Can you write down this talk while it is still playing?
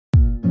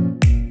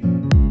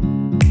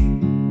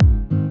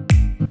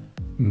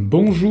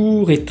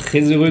Bonjour et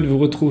très heureux de vous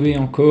retrouver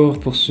encore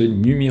pour ce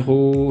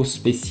numéro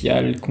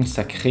spécial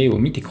consacré aux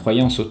mythes et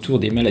croyances autour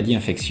des maladies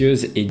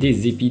infectieuses et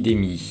des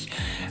épidémies.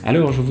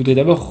 Alors je voudrais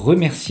d'abord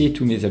remercier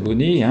tous mes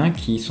abonnés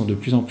qui sont de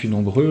plus en plus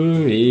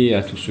nombreux et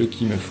à tous ceux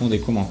qui me font des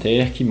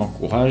commentaires, qui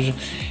m'encouragent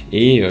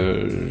et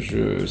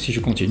si je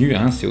continue,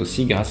 c'est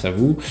aussi grâce à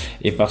vous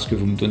et parce que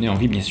vous me donnez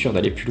envie bien sûr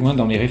d'aller plus loin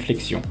dans mes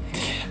réflexions.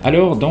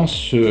 Alors dans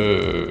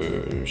ce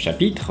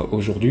chapitre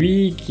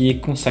aujourd'hui qui est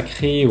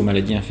consacré aux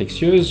maladies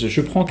infectieuses,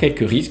 je prends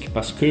quelques risques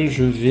parce que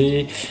je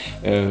vais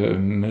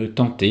me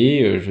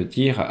tenter,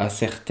 à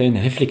certaines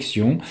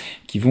réflexions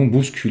qui vont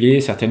bousculer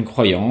certaines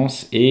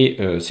croyances et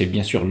c'est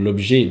bien sûr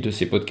l'objet de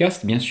ces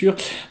podcasts, bien sûr,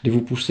 de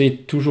vous pousser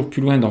toujours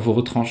plus loin dans vos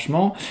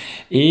retranchements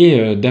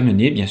et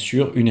d'amener bien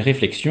sûr une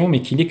réflexion,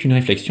 mais qui n'est qu'une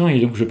réflexion et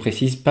donc je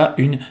précise pas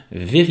une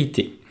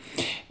vérité.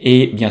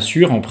 Et bien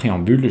sûr, en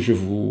préambule, je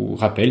vous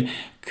rappelle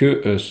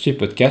que ces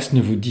podcasts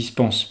ne vous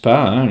dispensent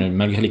pas,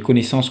 malgré les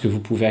connaissances que vous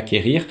pouvez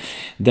acquérir,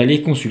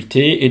 d'aller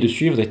consulter et de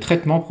suivre des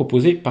traitements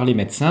proposés par les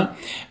médecins,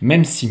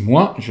 même si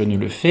moi, je ne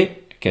le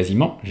fais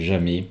quasiment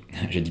jamais.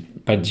 Je dis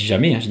pas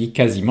jamais, je dis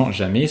quasiment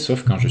jamais,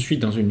 sauf quand je suis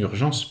dans une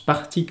urgence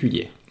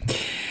particulière.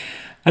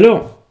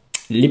 Alors,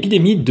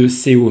 l'épidémie de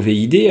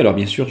COVID, alors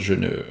bien sûr, je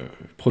ne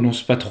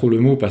prononce pas trop le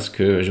mot parce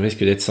que je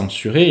risque d'être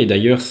censuré, et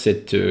d'ailleurs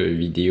cette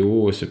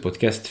vidéo, ce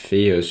podcast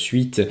fait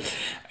suite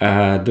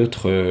à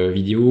d'autres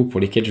vidéos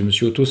pour lesquelles je me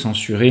suis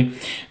auto-censuré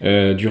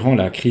durant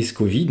la crise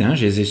Covid.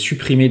 Je les ai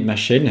supprimées de ma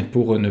chaîne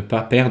pour ne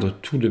pas perdre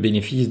tout le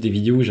bénéfice des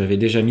vidéos que j'avais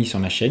déjà mis sur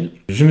ma chaîne.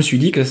 Je me suis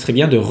dit que ce serait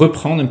bien de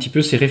reprendre un petit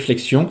peu ces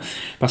réflexions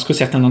parce que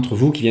certains d'entre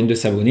vous qui viennent de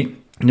s'abonner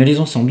ne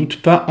les ont sans doute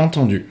pas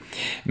entendus.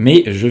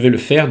 Mais je vais le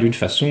faire d'une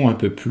façon un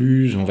peu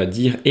plus, on va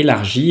dire,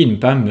 élargie et ne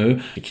pas me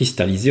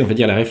cristalliser, on va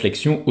dire, la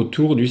réflexion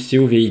autour du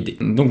COVID.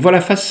 Donc voilà,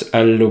 face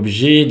à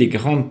l'objet des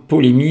grandes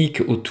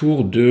polémiques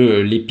autour de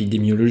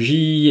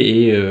l'épidémiologie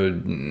et,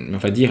 on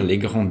va dire, les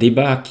grands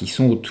débats qui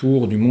sont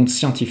autour du monde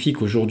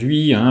scientifique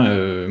aujourd'hui,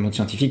 monde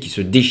scientifique qui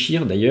se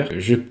déchire d'ailleurs,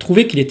 je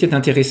trouvais qu'il était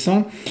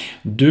intéressant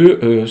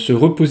de se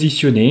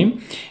repositionner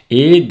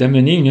et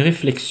d'amener une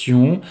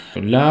réflexion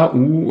là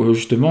où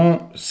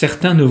justement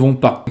certains ne vont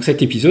pas. Donc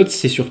cet épisode,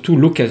 c'est surtout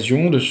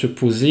l'occasion de se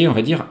poser, on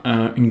va dire,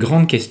 une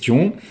grande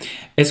question.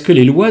 Est-ce que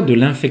les lois de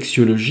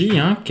l'infectiologie,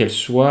 qu'elles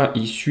soient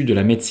issues de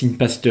la médecine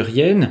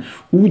pasteurienne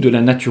ou de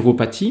la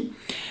naturopathie,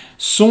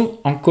 sont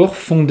encore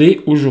fondées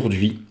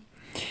aujourd'hui ?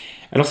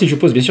 Alors si je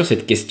pose bien sûr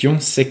cette question,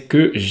 c'est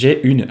que j'ai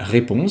une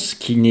réponse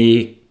qui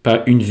n'est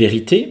pas une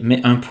vérité,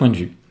 mais un point de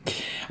vue.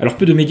 Alors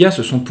peu de médias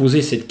se sont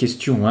posés cette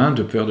question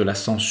de peur de la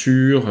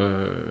censure,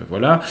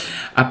 voilà.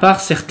 À part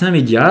certains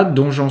médias,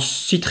 dont j'en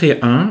citerai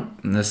un,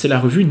 c'est la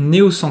revue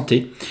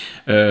Néo-Santé,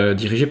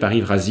 dirigée par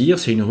Yves Razir.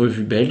 C'est une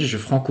revue belge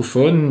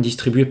francophone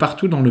distribuée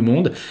partout dans le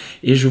monde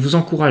et je vous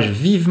encourage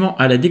vivement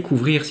à la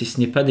découvrir si ce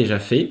n'est pas déjà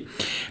fait,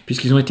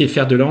 puisqu'ils ont été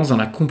fer de lance dans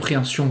la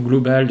compréhension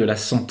globale de la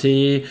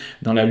santé,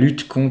 dans la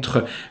lutte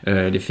contre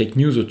les fake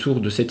news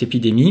autour de cette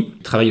épidémie.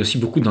 Ils travaillent aussi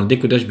beaucoup dans le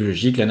décodage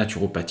biologique, la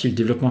naturopathie, le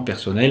développement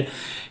personnel.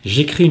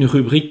 J'écris une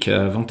rubrique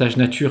Avantage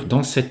Nature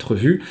dans cette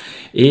revue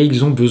et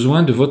ils ont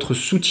besoin de votre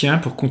soutien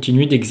pour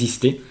continuer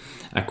d'exister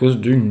à cause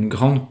d'une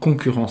grande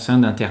concurrence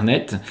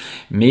d'Internet,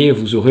 mais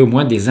vous aurez au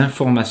moins des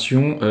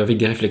informations avec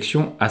des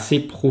réflexions assez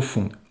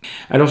profondes.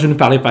 Alors je ne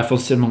parlais pas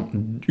forcément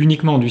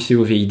uniquement du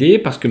COVID,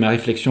 parce que ma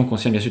réflexion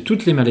concerne bien sûr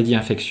toutes les maladies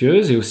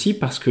infectieuses, et aussi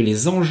parce que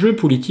les enjeux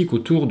politiques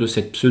autour de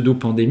cette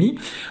pseudo-pandémie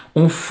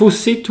ont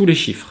faussé tous les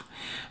chiffres.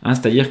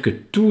 C'est-à-dire que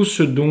tout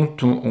ce dont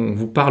on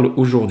vous parle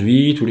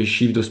aujourd'hui, tous les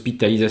chiffres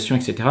d'hospitalisation,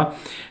 etc.,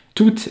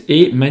 tout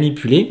est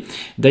manipulé.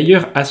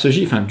 D'ailleurs, à ce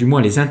sujet, du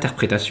moins les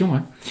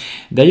interprétations,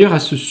 d'ailleurs,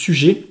 à ce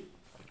sujet,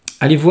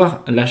 allez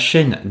voir la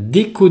chaîne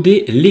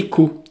Décoder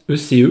l'écho,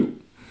 ECE,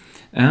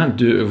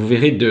 vous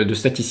verrez de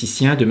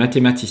statisticiens, de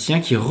mathématiciens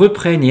qui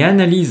reprennent et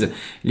analysent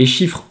les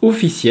chiffres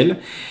officiels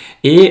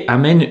et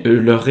amènent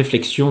leurs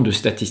réflexions de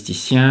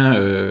statisticiens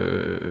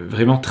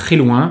vraiment très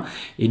loin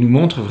et nous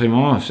montrent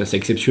vraiment, ça c'est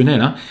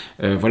exceptionnel,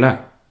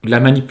 voilà, la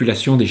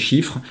manipulation des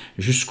chiffres,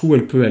 jusqu'où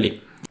elle peut aller.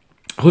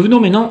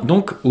 Revenons maintenant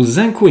donc aux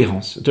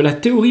incohérences de la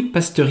théorie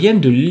pasteurienne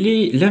de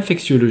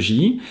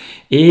l'infectiologie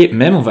et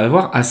même on va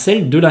voir à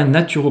celle de la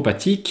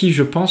naturopathie qui,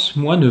 je pense,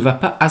 moi, ne va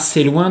pas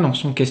assez loin dans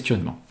son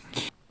questionnement.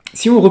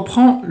 Si on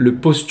reprend le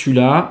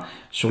postulat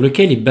sur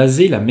lequel est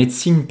basée la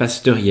médecine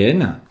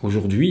pasteurienne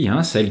aujourd'hui,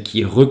 celle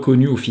qui est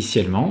reconnue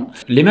officiellement,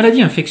 les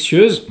maladies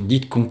infectieuses,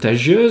 dites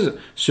contagieuses,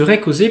 seraient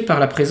causées par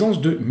la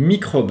présence de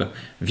microbes,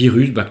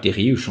 virus,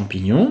 bactéries ou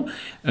champignons.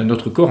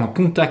 Notre corps en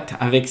contact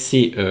avec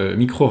ces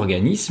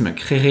micro-organismes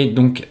créerait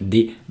donc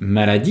des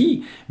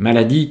maladies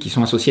qui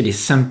sont associées à des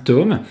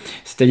symptômes,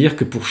 c'est-à-dire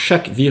que pour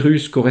chaque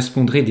virus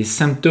correspondrait des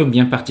symptômes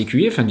bien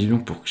particuliers, disons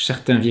pour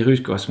certains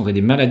virus correspondraient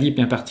des maladies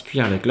bien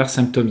particulières avec leurs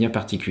symptômes bien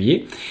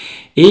particuliers,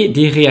 et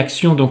des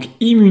réactions donc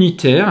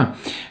immunitaires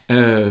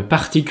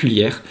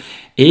particulières.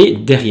 et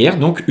derrière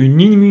donc une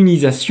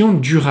immunisation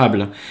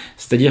durable,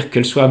 c'est-à-dire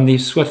qu'elle soit amenée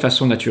soit de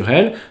façon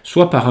naturelle,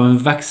 soit par un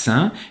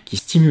vaccin qui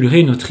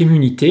stimulerait notre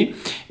immunité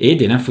et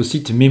des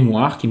lymphocytes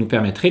mémoire qui nous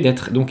permettraient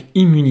d'être donc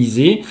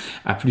immunisés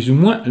à plus ou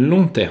moins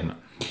long terme.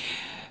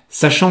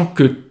 Sachant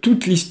que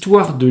toute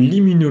l'histoire de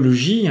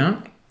l'immunologie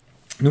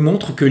nous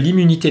montre que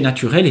l'immunité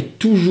naturelle est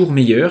toujours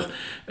meilleure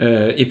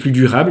et plus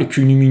durable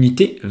qu'une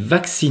immunité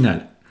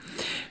vaccinale.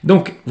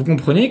 Donc, vous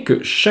comprenez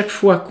que chaque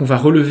fois qu'on va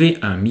relever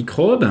un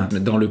microbe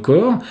dans le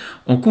corps,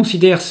 on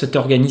considère cet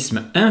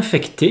organisme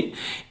infecté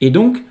et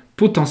donc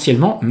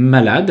potentiellement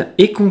malade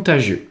et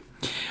contagieux.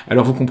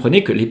 Alors vous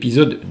comprenez que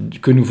l'épisode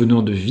que nous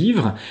venons de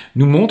vivre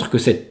nous montre que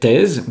cette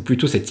thèse, ou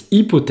plutôt cette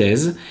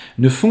hypothèse,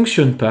 ne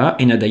fonctionne pas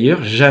et n'a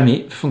d'ailleurs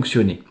jamais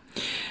fonctionné.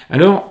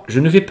 Alors, je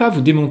ne vais pas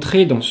vous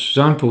démontrer dans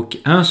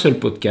un seul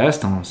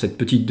podcast, en cette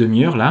petite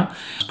demi-heure-là,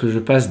 que je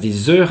passe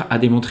des heures à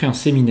démontrer en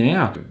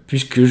séminaire,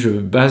 puisque je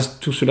base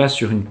tout cela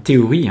sur une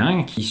théorie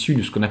qui est issue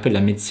de ce qu'on appelle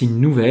la médecine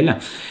nouvelle,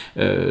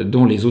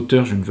 dont les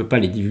auteurs, je ne veux pas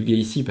les divulguer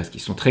ici parce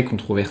qu'ils sont très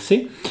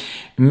controversés,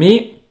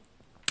 mais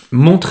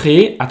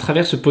montrer à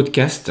travers ce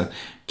podcast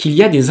qu'il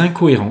y a des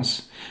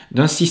incohérences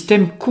d'un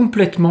système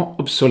complètement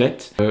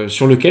obsolète,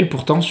 sur lequel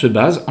pourtant se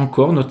base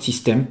encore notre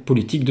système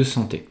politique de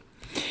santé.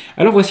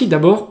 Alors voici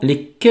d'abord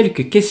les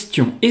quelques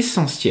questions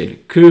essentielles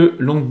que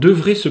l'on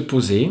devrait se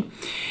poser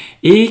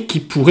et qui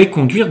pourraient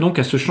conduire donc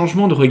à ce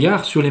changement de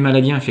regard sur les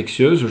maladies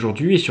infectieuses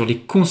aujourd'hui et sur les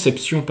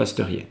conceptions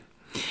pasteuriennes.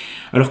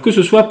 Alors que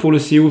ce soit pour le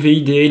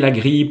COVID, la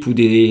grippe ou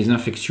des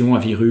infections à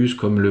virus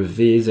comme le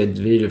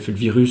VZV, le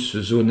virus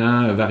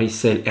Zona,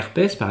 varicelle,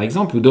 herpès par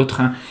exemple, ou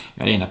d'autres,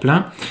 il y en a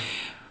plein,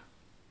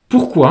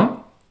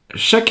 pourquoi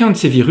chacun de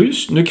ces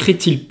virus ne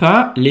crée-t-il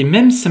pas les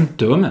mêmes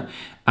symptômes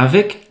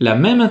avec la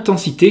même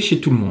intensité chez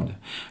tout le monde?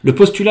 Le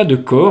postulat de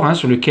Corr,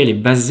 sur lequel est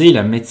basée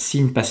la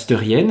médecine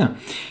pasteurienne,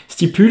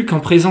 stipule qu'en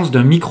présence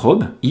d'un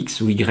microbe,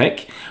 X ou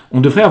Y, on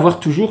devrait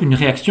avoir toujours une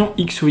réaction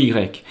X ou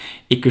Y,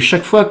 et que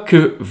chaque fois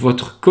que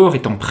votre corps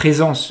est en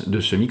présence de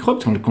ce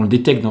microbe, qu'on le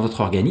détecte dans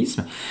votre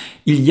organisme,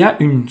 il y a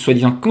une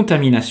soi-disant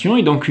contamination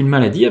et donc une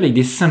maladie avec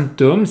des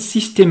symptômes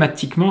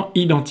systématiquement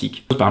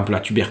identiques. Par exemple, la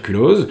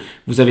tuberculose,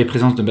 vous avez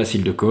présence d'un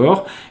bacille de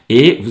Corr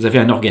et vous avez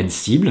un organe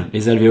cible,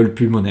 les alvéoles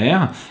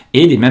pulmonaires,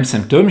 et des mêmes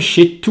symptômes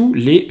chez tous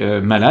les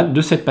malades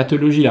de cette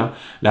pathologie-là.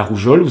 La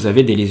rougeole, vous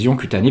avez des lésions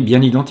cutanées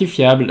bien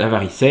identifiables, la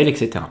varicelle,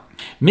 etc.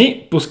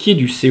 Mais pour ce qui est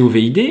du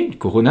COVID,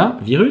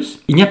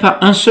 coronavirus, il n'y a pas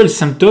un seul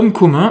symptôme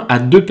commun à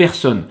 2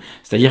 personnes.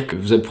 C'est-à-dire que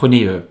vous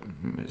prenez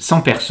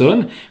 100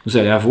 personnes, vous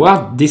allez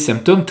avoir des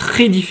symptômes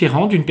très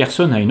différents d'une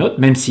personne à une autre,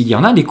 même s'il y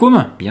en a des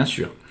communs, bien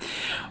sûr.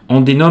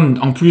 On dénomme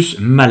en plus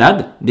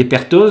malades des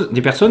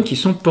personnes qui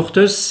sont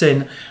porteuses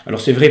saines.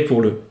 Alors c'est vrai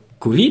pour le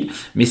Covid,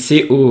 mais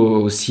c'est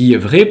aussi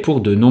vrai pour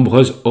de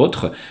nombreuses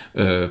autres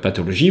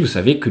pathologies. Vous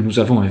savez que nous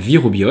avons un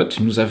virobiote,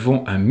 nous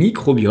avons un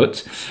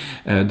microbiote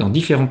dans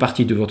différentes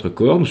parties de votre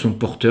corps. Nous sommes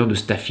porteurs de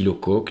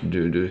staphylocoques,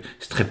 de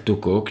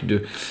streptocoques,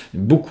 de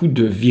beaucoup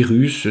de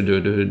virus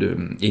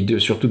et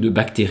surtout de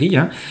bactéries,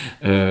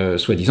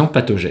 soi-disant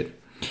pathogènes.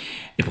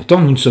 Et pourtant,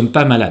 nous ne sommes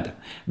pas malades.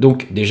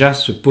 Donc déjà,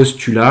 ce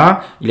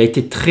postulat, il a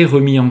été très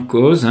remis en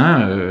cause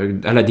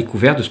à la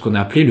découverte de ce qu'on a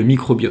appelé le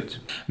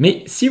microbiote.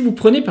 Mais si vous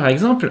prenez par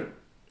exemple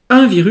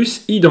un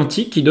virus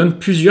identique qui donne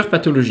plusieurs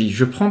pathologies,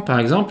 je prends par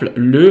exemple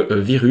le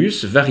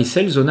virus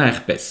varicelle zona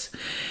herpès,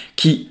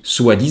 qui,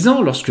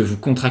 soi-disant, lorsque vous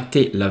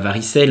contractez la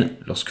varicelle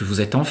lorsque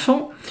vous êtes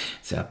enfant,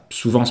 c'est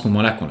souvent à ce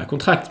moment-là qu'on la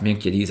contracte, bien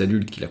qu'il y ait des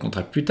adultes qui la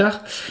contractent plus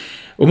tard,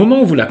 au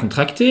moment où vous la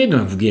contractez,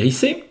 donc vous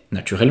guérissez,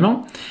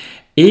 naturellement,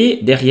 et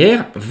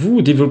derrière,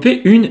 vous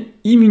développez une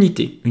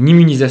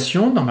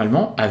immunisation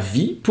normalement à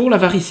vie pour la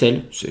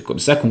varicelle. C'est comme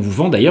ça qu'on vous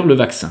vend d'ailleurs le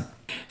vaccin.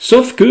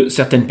 Sauf que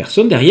certaines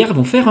personnes derrière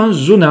vont faire un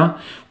zona,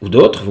 ou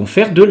d'autres vont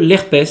faire de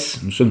l'herpès.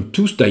 Nous sommes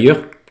tous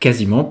d'ailleurs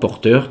quasiment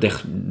porteurs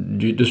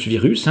de ce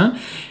virus,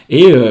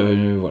 et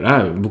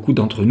voilà, beaucoup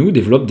d'entre nous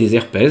développent des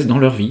herpès dans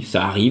leur vie.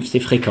 Ça arrive, c'est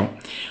fréquent.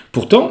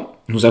 Pourtant,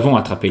 nous avons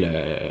attrapé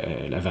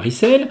la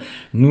varicelle,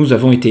 nous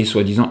avons été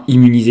soi-disant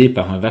immunisés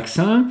par un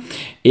vaccin,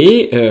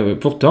 et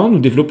pourtant nous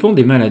développons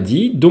des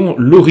maladies dont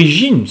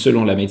l'origine,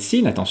 selon la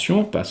médecine,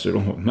 attention, pas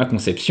selon ma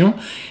conception,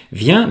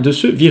 vient de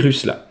ce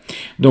virus-là.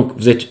 Donc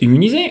vous êtes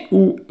immunisé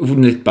ou vous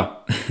ne l'êtes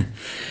pas?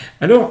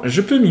 Alors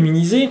je peux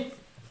m'immuniser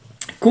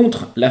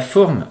contre la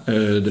forme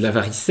de la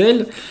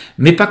varicelle,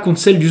 mais pas contre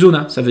celle du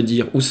zona, ça veut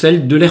dire, ou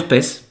celle de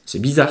l'herpès.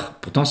 C'est bizarre,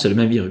 pourtant c'est le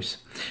même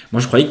virus.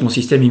 Moi je croyais que mon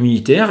système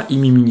immunitaire, il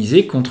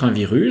m'immunisait contre un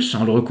virus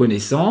en le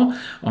reconnaissant,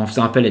 en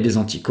faisant appel à des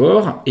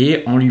anticorps et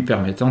en lui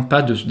permettant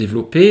pas de se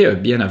développer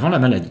bien avant la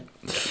maladie.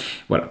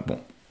 Voilà, bon,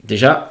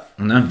 déjà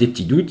on a des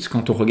petits doutes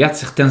quand on regarde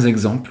certains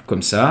exemples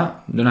comme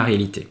ça de la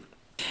réalité.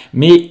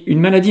 Mais une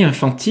maladie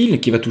infantile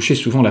qui va toucher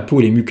souvent la peau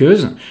et les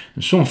muqueuses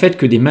ne sont en fait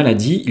que des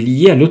maladies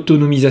liées à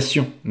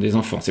l'autonomisation des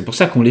enfants. C'est pour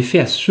ça qu'on les fait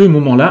à ce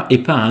moment-là et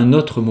pas à un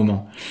autre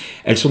moment.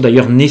 Elles sont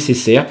d'ailleurs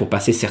nécessaires pour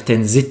passer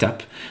certaines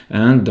étapes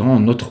dans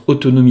notre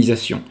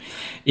autonomisation.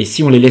 Et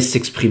si on les laisse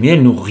s'exprimer,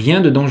 elles n'ont rien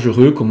de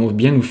dangereux comme on veut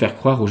bien nous faire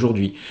croire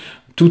aujourd'hui.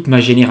 Toute ma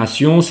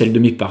génération, celle de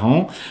mes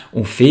parents,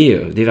 ont fait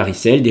des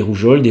varicelles, des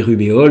rougeoles, des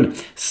rubéoles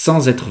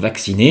sans être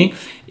vaccinés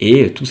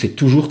et tout s'est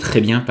toujours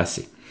très bien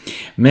passé.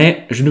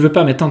 Mais je ne veux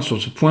pas m'étendre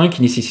sur ce point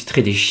qui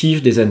nécessiterait des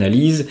chiffres, des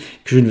analyses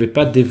que je ne vais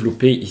pas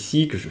développer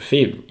ici, que je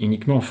fais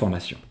uniquement en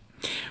formation.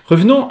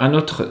 Revenons à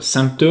notre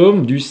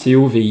symptôme du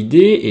COVID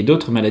et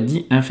d'autres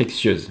maladies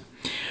infectieuses.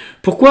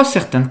 Pourquoi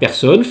certaines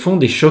personnes font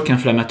des chocs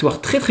inflammatoires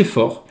très très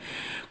forts,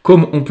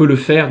 comme on peut le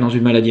faire dans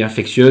une maladie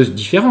infectieuse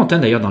différente,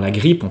 d'ailleurs dans la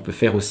grippe on peut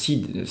faire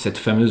aussi cette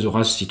fameuse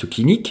orage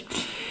cytokinique,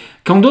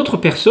 quand d'autres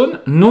personnes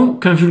n'ont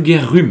qu'un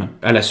vulgaire rhume,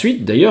 à la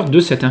suite d'ailleurs de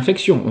cette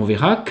infection. On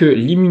verra que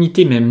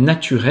l'immunité même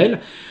naturelle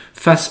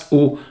face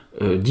aux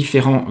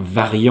différents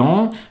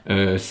variants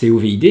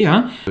COVID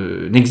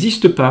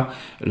n'existe pas.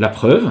 La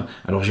preuve,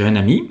 alors j'ai un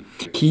ami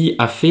qui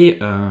a fait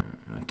un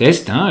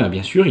test,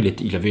 bien sûr,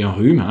 il avait un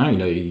rhume,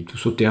 il tout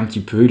sautait un petit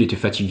peu, il était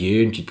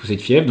fatigué, une petite poussée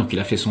de fièvre, donc il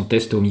a fait son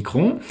test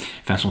Omicron,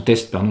 enfin son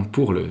test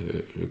pour le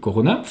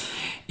corona,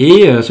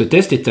 et ce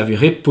test est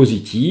avéré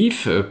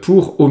positif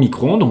pour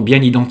Omicron, donc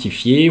bien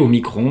identifié,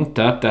 Omicron,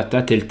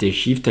 tel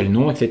chiffre, tel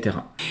nom, etc.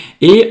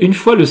 Et une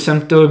fois le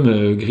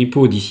symptôme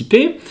grippaux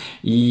dissipé,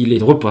 il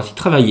est reparti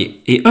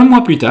travailler. Et un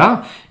mois plus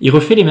tard, il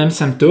refait les mêmes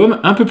symptômes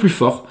un peu plus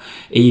forts.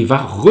 Et il va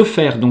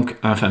refaire donc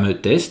un fameux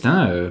test,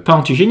 pas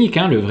antigénique,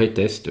 le vrai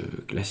test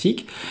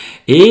classique,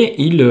 et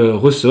il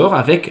ressort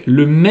avec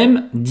le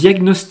même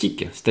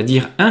diagnostic,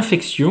 c'est-à-dire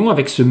infection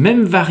avec ce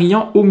même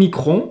variant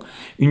Omicron,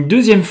 une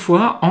deuxième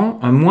fois en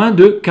moins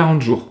de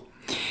 40 jours.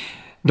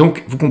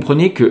 Donc vous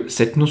comprenez que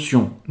cette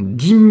notion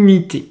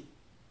d'immunité,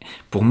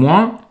 pour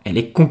moi, elle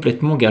est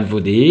complètement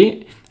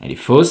galvaudée, elle est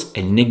fausse,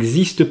 elle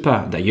n'existe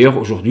pas. D'ailleurs,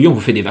 aujourd'hui, on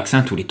vous fait des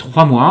vaccins tous les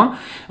 3 mois.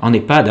 En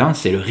EHPAD,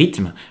 c'est le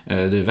rythme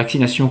de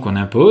vaccination qu'on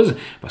impose,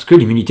 parce que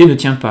l'immunité ne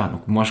tient pas.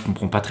 Donc moi, je ne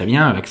comprends pas très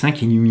bien un vaccin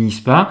qui n'immunise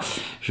pas.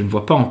 Je ne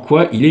vois pas en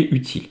quoi il est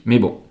utile. Mais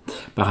bon,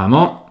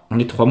 apparemment, on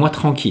est 3 mois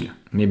tranquille.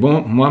 Mais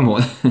bon, moi,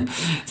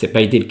 ça n'a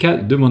pas été le cas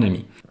de mon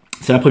ami.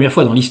 C'est la première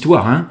fois dans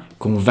l'histoire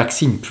qu'on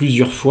vaccine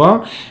plusieurs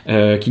fois,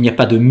 qu'il n'y a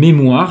pas de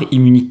mémoire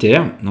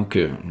immunitaire, donc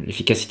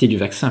l'efficacité du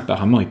vaccin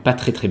apparemment n'est pas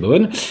très très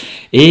bonne,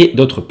 et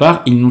d'autre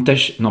part, il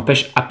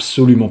n'empêche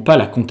absolument pas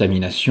la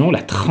contamination,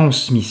 la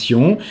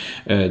transmission.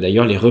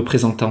 D'ailleurs, les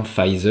représentants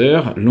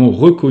Pfizer l'ont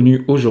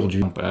reconnu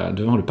aujourd'hui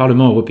devant le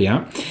Parlement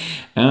européen.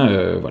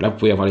 Voilà, vous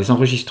pouvez avoir les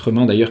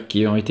enregistrements d'ailleurs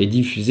qui ont été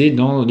diffusés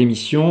dans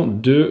l'émission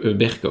de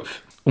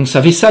Berghoff. On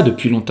savait ça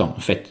depuis longtemps, en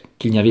fait,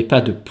 qu'il n'y avait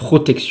pas de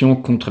protection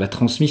contre la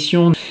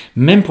transmission,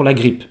 même pour la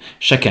grippe.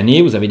 Chaque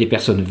année, vous avez des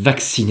personnes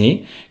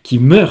vaccinées qui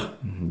meurent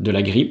de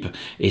la grippe,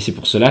 et c'est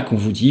pour cela qu'on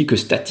vous dit que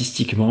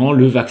statistiquement,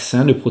 le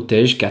vaccin ne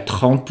protège qu'à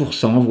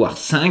 30%, voire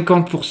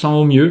 50%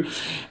 au mieux,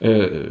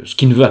 ce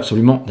qui ne veut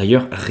absolument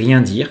d'ailleurs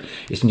rien dire,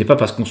 et ce n'est pas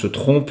parce qu'on se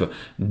trompe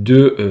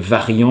de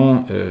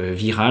variant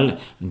viral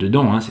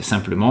dedans, c'est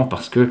simplement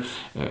parce que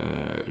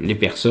les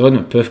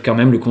personnes peuvent quand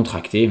même le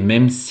contracter,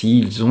 même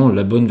s'ils ont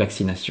la bonne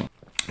vaccination.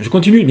 Je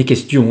continue mes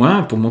questions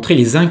pour montrer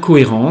les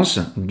incohérences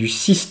du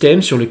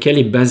système sur lequel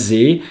est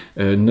basée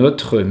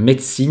notre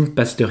médecine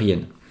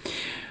pasteurienne.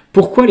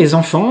 Pourquoi les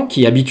enfants,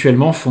 qui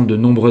habituellement font de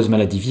nombreuses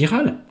maladies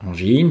virales,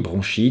 angine,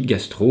 bronchite,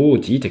 gastro,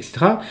 otite,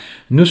 etc.,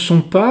 ne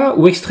sont pas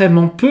ou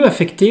extrêmement peu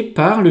affectés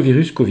par le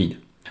virus Covid ?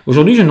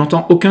 Aujourd'hui, je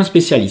n'entends aucun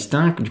spécialiste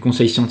du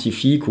conseil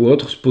scientifique ou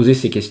autre se poser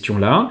ces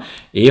questions-là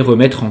et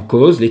remettre en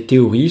cause les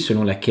théories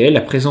selon lesquelles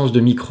la présence de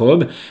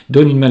microbes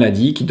donne une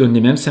maladie, qui donne les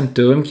mêmes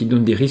symptômes, qui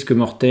donne des risques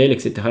mortels,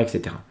 etc.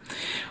 etc.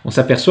 On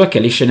s'aperçoit qu'à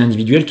l'échelle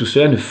individuelle, tout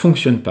cela ne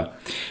fonctionne pas.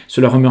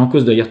 Cela remet en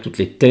cause d'ailleurs toutes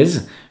les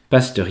thèses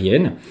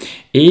pasteurienne,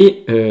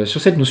 et sur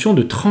cette notion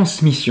de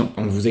transmission.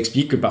 On vous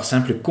explique que par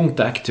simple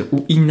contact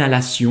ou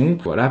inhalation,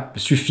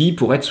 suffit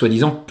pour être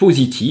soi-disant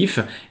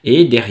positif,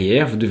 et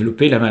derrière, vous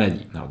développez la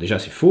maladie. Alors déjà,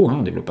 c'est faux, on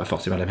ne développe pas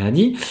forcément la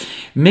maladie,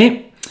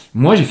 mais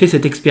moi, j'ai fait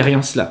cette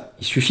expérience-là.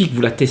 Il suffit que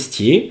vous la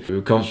testiez.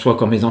 Soit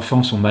quand mes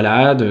enfants sont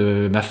malades,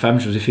 ma femme,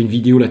 je vous ai fait une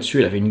vidéo là-dessus,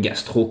 elle avait une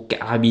gastro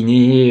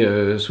carabinée,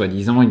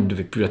 soi-disant, il ne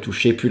devait plus la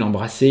toucher, plus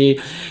l'embrasser.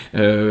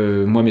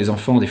 Moi, mes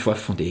enfants, des fois,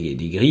 font des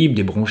grippes,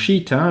 des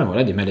bronchites,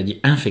 des maladies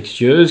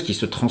infectieuses qui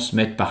se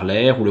transmettent par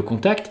l'air ou le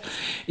contact.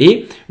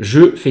 Et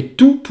je fais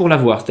tout pour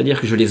l'avoir.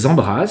 C'est-à-dire que je les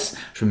embrasse,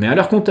 je me mets à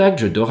leur contact,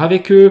 je dors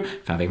avec eux,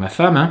 enfin avec ma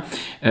femme,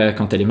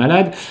 quand elle est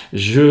malade,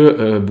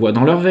 je bois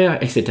dans leur verre,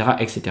 etc.,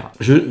 etc.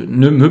 Je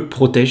ne me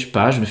protège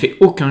pas, je ne fais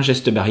aucun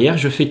geste barrière,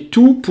 je fais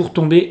tout pour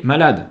tomber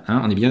malade,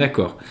 on est bien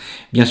d'accord.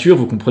 Bien sûr,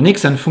 vous comprenez que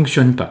ça ne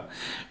fonctionne pas.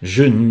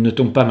 Je ne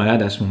tombe pas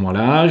malade à ce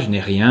moment-là, je n'ai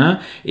rien,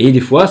 et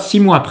des fois, 6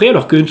 mois après,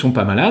 alors qu'eux ne sont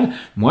pas malades,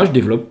 moi je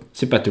développe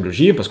ces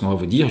pathologies, parce qu'on va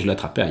vous dire, je l'ai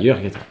attrapé ailleurs,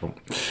 etc. Bon.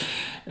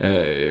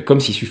 Comme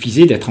s'il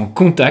suffisait d'être en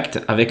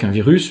contact avec un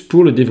virus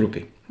pour le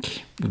développer,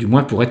 ou du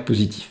moins pour être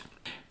positif.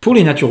 Pour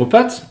les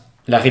naturopathes,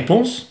 la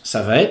réponse,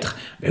 ça va être,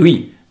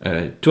 oui,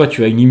 toi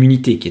tu as une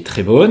immunité qui est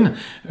très bonne,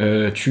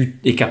 tu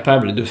es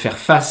capable de faire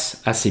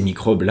face à ces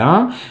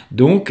microbes-là,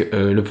 donc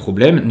le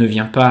problème ne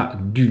vient pas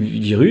du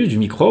virus, du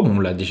microbe, on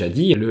l'a déjà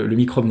dit, le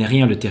microbe n'est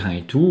rien, le terrain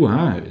est tout,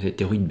 les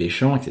théories de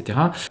Béchamp, etc.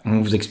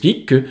 On vous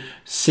explique que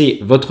c'est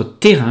votre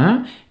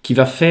terrain qui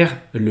va faire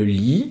le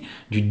lit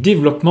du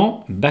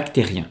développement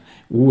bactérien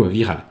ou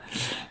viral.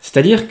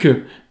 C'est-à-dire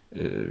que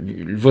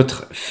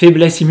votre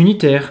faiblesse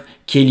immunitaire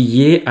qui est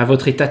liée à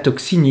votre état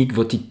toxinique,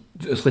 votre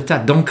état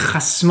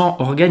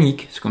d'encrassement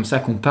organique, c'est comme ça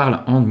qu'on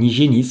parle en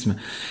hygiénisme,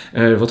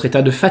 votre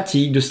état de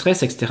fatigue, de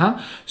stress, etc.,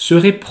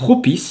 serait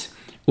propice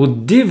au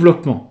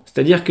développement.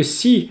 C'est-à-dire que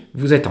si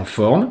vous êtes en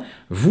forme,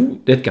 vous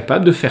êtes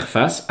capable de faire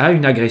face à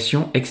une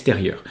agression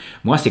extérieure.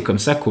 Moi, c'est comme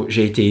ça que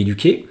j'ai été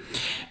éduqué.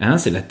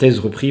 C'est la thèse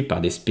reprise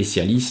par des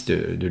spécialistes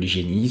de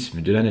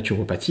l'hygiénisme, de la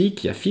naturopathie,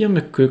 qui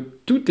affirment que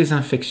toutes les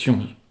infections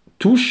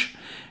touchent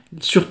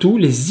surtout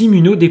les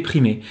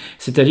immunodéprimés,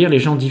 c'est-à-dire les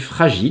gens dits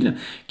fragiles,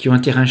 qui ont un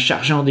terrain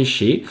chargé en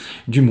déchets,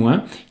 du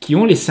moins, qui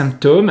ont les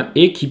symptômes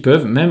et qui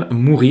peuvent même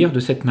mourir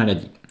de cette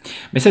maladie.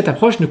 Mais cette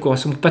approche ne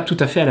correspond pas tout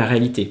à fait à la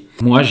réalité.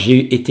 Moi,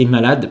 j'ai été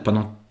malade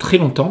pendant très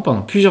longtemps,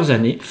 pendant plusieurs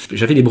années.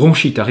 J'avais des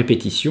bronchites à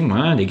répétition,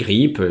 des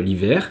grippes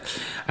l'hiver,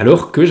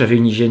 alors que j'avais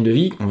une hygiène de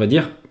vie, on va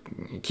dire,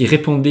 qui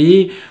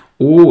répondait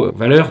aux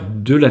valeurs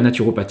de la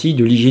naturopathie,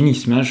 de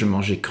l'hygiénisme. Je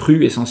mangeais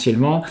cru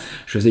essentiellement,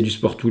 je faisais du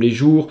sport tous les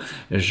jours,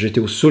 j'étais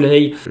au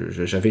soleil,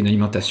 j'avais une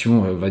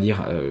alimentation, on va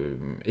dire,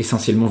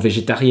 essentiellement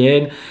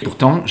végétarienne.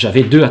 Pourtant,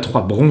 j'avais 2 à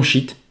 3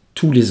 bronchites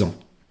tous les ans.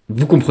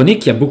 Vous comprenez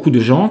qu'il y a beaucoup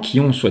de gens qui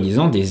ont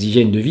soi-disant des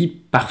hygiènes de vie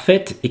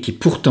parfaites et qui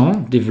pourtant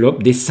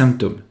développent des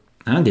symptômes,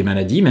 des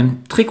maladies même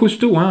très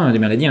costauds, des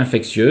maladies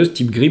infectieuses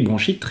type grippe,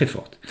 bronchite très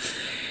fortes.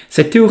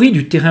 Cette théorie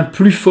du terrain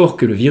plus fort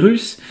que le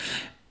virus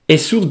est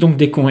source donc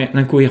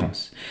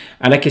d'incohérences.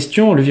 À la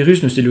question, le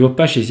virus ne se développe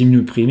pas chez les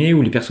immunodéprimés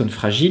ou les personnes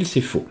fragiles,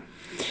 c'est faux.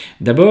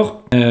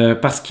 D'abord,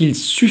 parce qu'il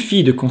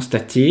suffit de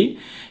constater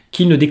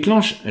qu'il ne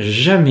déclenche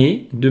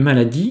jamais de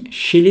maladie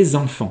chez les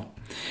enfants.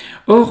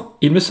 Or,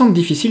 il me semble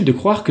difficile de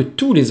croire que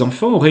tous les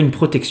enfants auraient une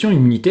protection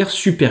immunitaire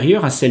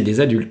supérieure à celle des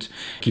adultes,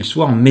 qu'ils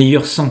soient en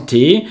meilleure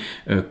santé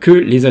que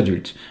les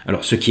adultes.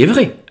 Alors, ce qui est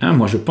vrai,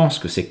 moi je pense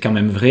que c'est quand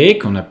même vrai,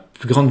 qu'on a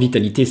plus grande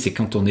vitalité, c'est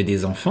quand on est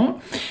des enfants,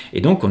 et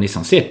donc on est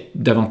censé être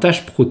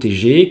davantage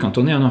protégé quand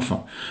on est un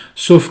enfant.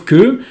 Sauf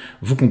que,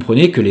 vous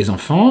comprenez que les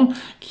enfants,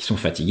 qui sont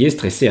fatigués,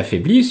 stressés,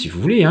 affaiblis, si vous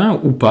voulez,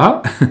 ou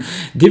pas,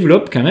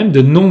 développent quand même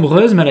de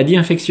nombreuses maladies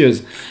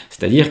infectieuses.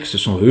 C'est-à-dire que ce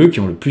sont eux qui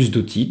ont le plus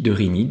d'otite, de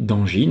rhinite,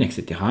 d'angine,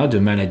 etc., de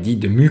maladies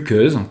de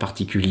muqueuses en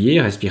particulier,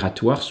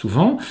 respiratoires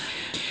souvent.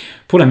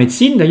 Pour la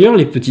médecine, d'ailleurs,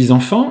 les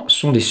petits-enfants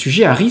sont des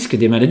sujets à risque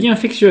des maladies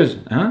infectieuses,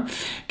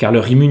 car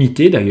leur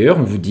immunité, d'ailleurs,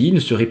 on vous dit, ne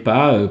serait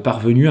pas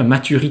parvenue à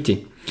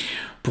maturité.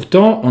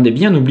 Pourtant, on est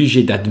bien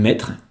obligé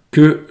d'admettre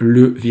que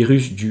le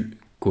virus du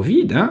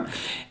Covid,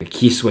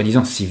 qui est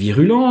soi-disant si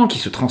virulent, qui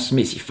se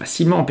transmet si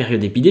facilement en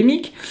période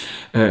épidémique,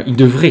 il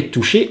devrait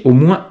toucher au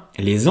moins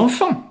les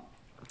enfants,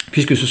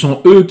 puisque ce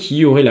sont eux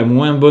qui auraient la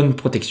moins bonne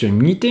protection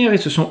immunitaire, et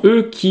ce sont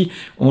eux qui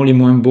ont les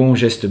moins bons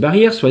gestes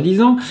barrières,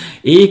 soi-disant,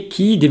 et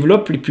qui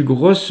développent les plus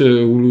grosses,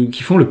 ou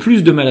qui font le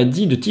plus de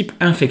maladies de type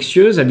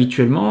infectieuse,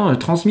 habituellement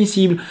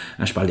transmissibles.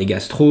 Je parle des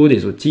gastro,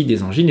 des otites,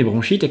 des angines, des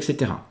bronchites,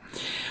 etc.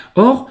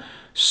 Or,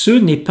 ce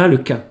n'est pas le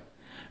cas.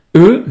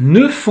 Eux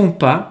ne font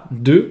pas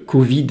de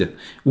Covid,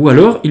 ou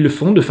alors ils le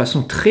font de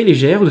façon très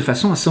légère ou de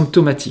façon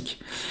asymptomatique.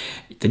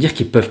 C'est-à-dire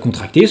qu'ils peuvent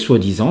contracter,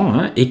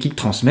 soi-disant, et qu'ils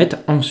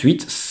transmettent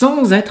ensuite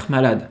sans être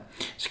malades.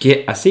 Ce qui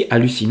est assez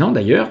hallucinant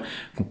d'ailleurs,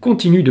 qu'on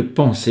continue de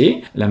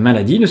penser la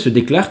maladie ne se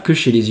déclare que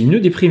chez les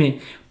immunodéprimés.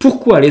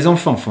 Pourquoi les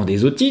enfants font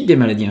des otites, des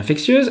maladies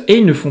infectieuses, et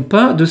ils ne font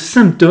pas de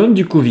symptômes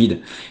du Covid,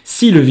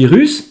 si le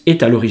virus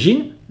est à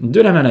l'origine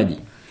de la maladie?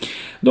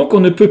 Donc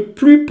on ne peut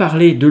plus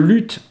parler de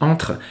lutte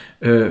entre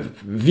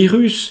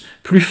virus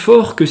plus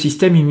fort que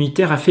système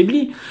immunitaire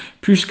affaibli,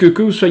 puisque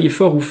que vous soyez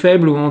fort ou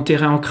faible, ou en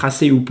terrain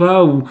encrassé ou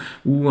pas,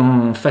 ou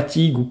en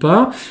fatigue ou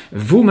pas,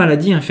 vos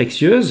maladies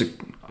infectieuses,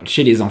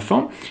 chez les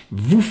enfants,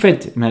 vous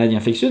faites maladie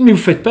infectieuse, mais vous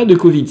ne faites pas de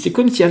Covid. C'est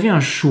comme s'il y avait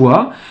un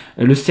choix,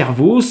 le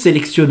cerveau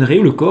sélectionnerait,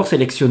 ou le corps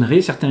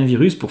sélectionnerait certains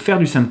virus pour faire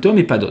du symptôme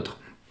et pas d'autres.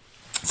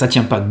 Ça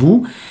tient pas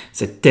debout,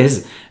 cette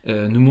thèse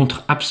ne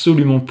montre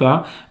absolument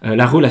pas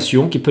la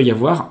relation qu'il peut y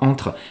avoir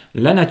entre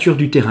la nature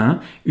du terrain,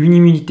 une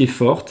immunité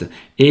forte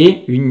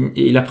et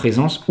la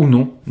présence ou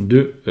non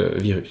de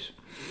virus.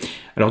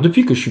 Alors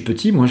depuis que je suis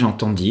petit, moi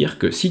j'entends dire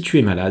que si tu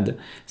es malade,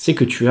 c'est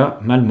que tu as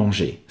mal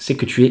mangé, c'est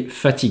que tu es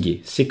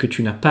fatigué, c'est que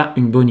tu n'as pas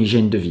une bonne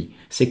hygiène de vie,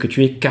 c'est que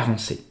tu es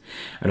carencé.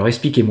 Alors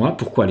expliquez-moi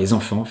pourquoi les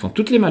enfants font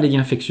toutes les maladies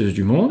infectieuses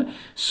du monde,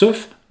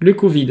 sauf le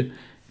Covid,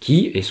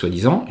 qui est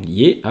soi-disant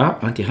lié à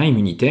un terrain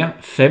immunitaire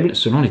faible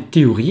selon les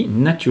théories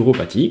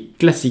naturopathiques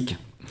classiques.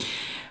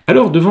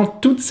 Alors, devant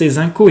toutes ces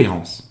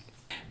incohérences,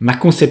 ma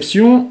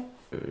conception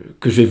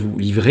que je vais vous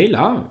livrer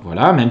là,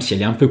 voilà, même si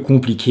elle est un peu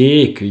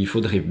compliquée et qu'il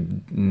faudrait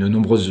de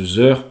nombreuses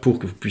heures pour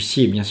que vous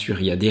puissiez bien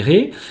sûr y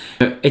adhérer,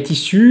 est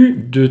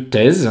issue de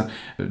thèses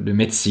de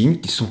médecine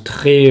qui sont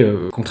très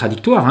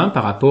contradictoires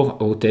par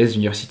rapport aux thèses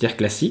universitaires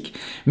classiques,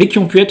 mais qui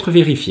ont pu être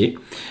vérifiées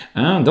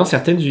dans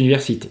certaines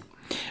universités.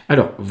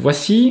 Alors,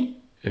 voici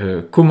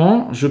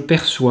comment je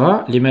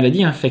perçois les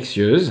maladies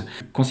infectieuses.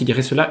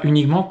 Considérez cela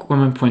uniquement comme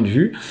un point de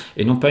vue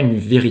et non pas une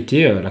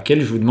vérité à laquelle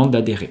je vous demande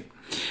d'adhérer.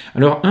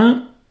 Alors,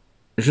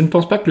 je ne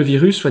pense pas que le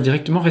virus soit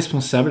directement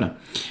responsable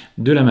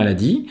de la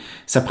maladie.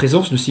 Sa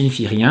présence ne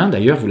signifie rien,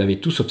 d'ailleurs vous l'avez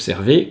tous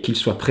observé, qu'il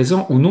soit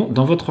présent ou non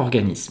dans votre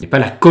organisme. Il n'est pas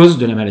la cause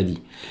de la maladie.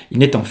 Il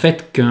n'est en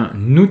fait qu'un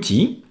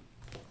outil,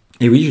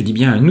 et oui je dis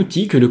bien un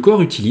outil que le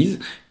corps utilise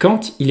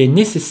quand il est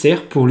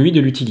nécessaire pour lui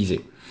de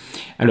l'utiliser.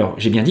 Alors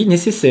j'ai bien dit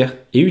nécessaire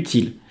et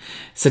utile.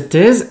 Cette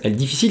thèse est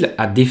difficile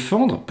à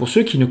défendre pour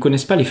ceux qui ne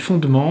connaissent pas les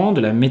fondements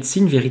de la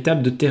médecine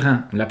véritable de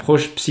terrain,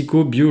 l'approche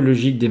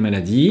psychobiologique des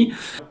maladies.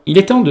 Il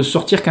est temps de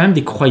sortir quand même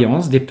des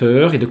croyances, des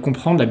peurs et de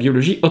comprendre la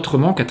biologie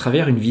autrement qu'à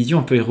travers une vision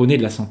un peu erronée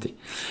de la santé.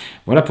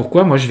 Voilà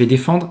pourquoi moi je vais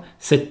défendre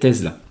cette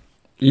thèse-là.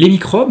 Les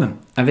microbes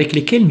avec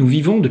lesquels nous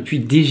vivons depuis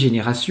des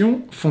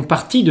générations font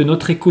partie de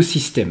notre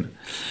écosystème.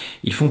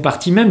 Ils font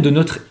partie même de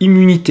notre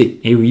immunité.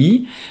 Et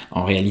oui,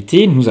 en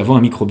réalité, nous avons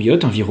un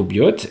microbiote, un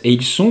virobiote, et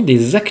ils sont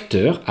des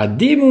acteurs à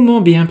des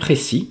moments bien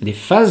précis, des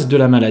phases de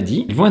la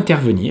maladie. Ils vont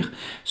intervenir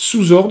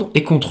sous ordre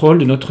et contrôle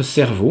de notre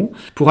cerveau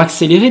pour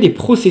accélérer des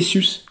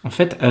processus, en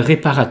fait,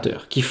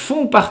 réparateurs, qui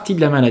font partie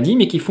de la maladie,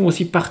 mais qui font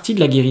aussi partie de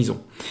la guérison.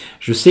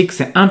 Je sais que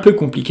c'est un peu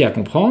compliqué à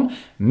comprendre,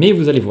 mais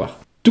vous allez voir.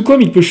 Tout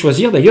comme il peut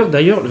choisir d'ailleurs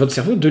votre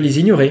cerveau de les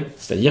ignorer.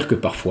 C'est-à-dire que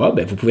parfois,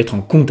 vous pouvez être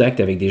en contact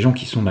avec des gens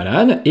qui sont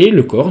malades et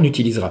le corps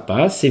n'utilisera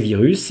pas ces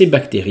virus, ces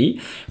bactéries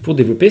pour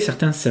développer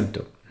certains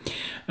symptômes.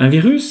 Un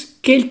virus,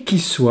 quel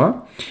qu'il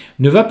soit,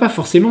 ne va pas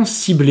forcément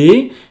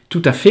cibler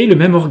tout à fait le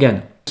même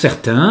organe.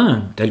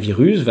 Certains, tel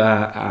virus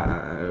va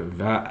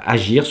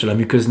agir sur la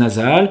muqueuse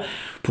nasale,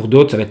 pour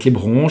d'autres ça va être les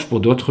bronches, pour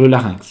d'autres le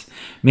larynx.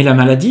 Mais la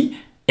maladie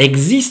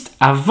existe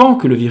avant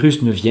que le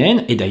virus ne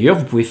vienne, et d'ailleurs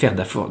vous pouvez faire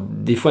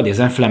des fois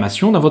des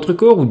inflammations dans votre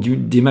corps ou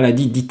des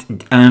maladies dites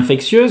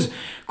infectieuses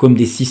comme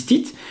des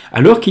cystites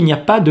alors qu'il n'y a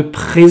pas de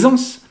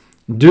présence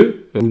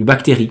de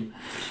bactéries.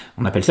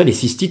 On appelle ça des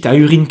cystites à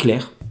urine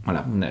claire.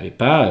 Voilà, vous n'avez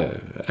pas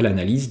à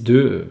l'analyse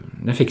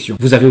d'infection.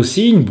 Vous avez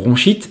aussi une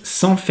bronchite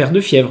sans faire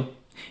de fièvre.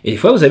 Et des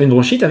fois, vous avez une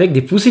bronchite avec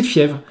des poussées de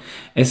fièvre.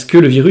 Est-ce que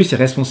le virus est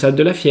responsable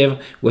de la fièvre?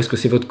 Ou est-ce que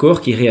c'est votre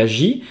corps qui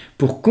réagit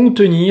pour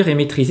contenir et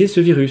maîtriser ce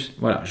virus?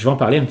 Voilà, je vais en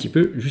parler un petit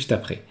peu juste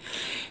après.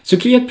 Ce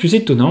qu'il y a de plus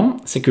étonnant,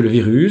 c'est que le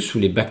virus ou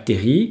les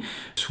bactéries,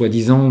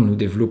 soi-disant nous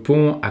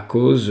développons à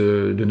cause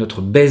de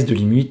notre baisse de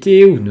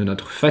l'immunité ou de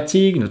notre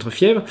fatigue, notre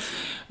fièvre,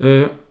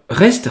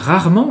 restent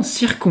rarement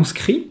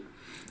circonscrits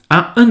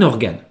à un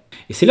organe.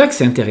 Et c'est là que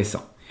c'est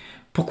intéressant.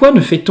 Pourquoi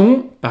ne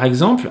fait-on, par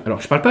exemple, alors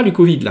je ne parle pas du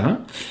Covid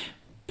là,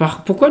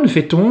 pourquoi ne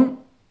fait-on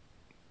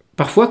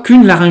parfois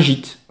qu'une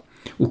laryngite,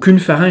 ou qu'une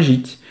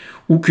pharyngite,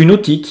 ou qu'une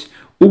otite,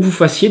 ou que vous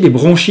fassiez des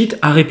bronchites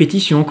à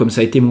répétition, comme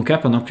ça a été mon cas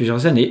pendant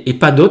plusieurs années, et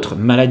pas d'autres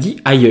maladies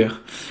ailleurs?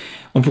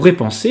 On pourrait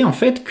penser en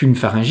fait qu'une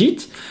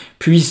pharyngite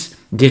puisse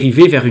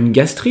dériver vers une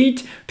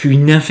gastrite, puis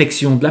une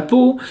infection de la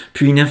peau,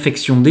 puis une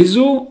infection des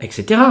os,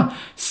 etc.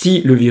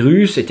 Si le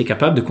virus était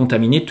capable de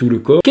contaminer tout le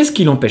corps, qu'est-ce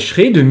qui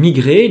l'empêcherait de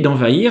migrer et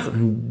d'envahir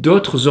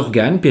d'autres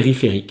organes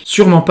périphériques?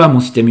 Sûrement pas mon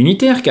système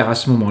immunitaire, car à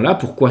ce moment-là,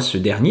 pourquoi ce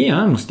dernier,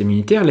 mon système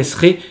immunitaire,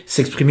 laisserait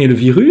s'exprimer le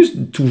virus,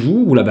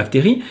 toujours, ou la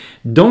bactérie,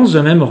 dans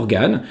un même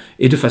organe,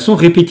 et de façon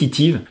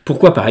répétitive?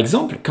 Pourquoi, par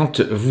exemple, quand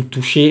vous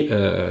touchez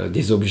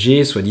des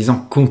objets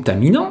soi-disant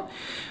contaminants,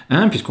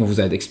 puisqu'on vous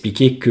a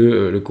expliqué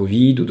que le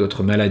Covid ou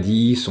d'autres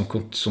maladies sont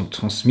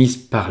transmises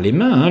par les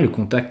mains, le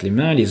contact, les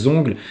mains, les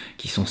ongles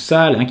qui sont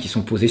sales, qui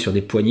sont posés sur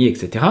des poignets,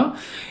 etc.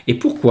 Et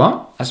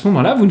pourquoi, à ce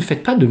moment-là, vous ne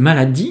faites pas de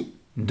maladie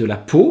de la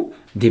peau,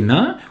 des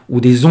mains ou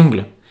des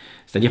ongles?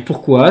 C'est-à-dire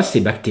pourquoi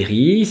ces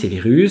bactéries, ces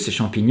virus, ces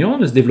champignons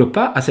ne se développent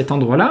pas à cet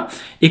endroit-là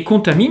et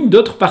contaminent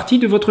d'autres parties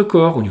de votre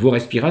corps, au niveau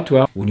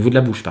respiratoire, ou au niveau de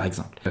la bouche par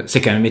exemple.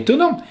 C'est quand même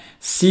étonnant.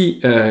 Si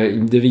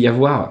il devait y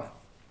avoir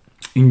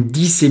une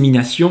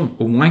dissémination,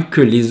 au moins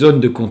que les zones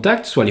de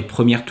contact soient les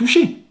premières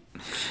touchées.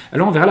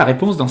 Alors on verra la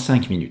réponse dans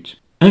 5 minutes.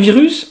 Un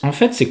virus, en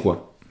fait, c'est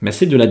quoi?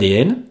 C'est de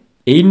l'ADN,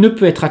 et il ne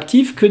peut être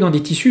actif que dans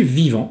des tissus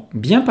vivants,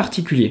 bien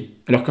particuliers.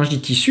 Alors quand je dis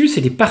tissus, c'est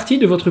des parties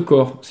de votre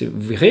corps.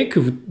 Vous verrez que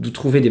vous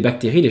trouvez des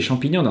bactéries, des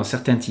champignons dans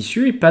certains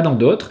tissus et pas dans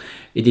d'autres,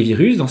 et des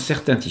virus dans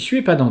certains tissus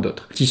et pas dans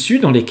d'autres. Tissus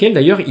dans lesquels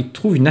d'ailleurs ils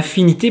trouvent une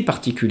affinité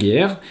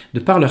particulière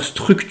de par leur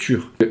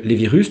structure. Les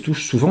virus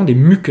touchent souvent des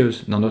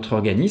muqueuses dans notre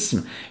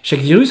organisme. Chaque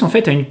virus en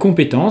fait a une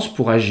compétence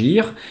pour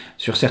agir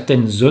sur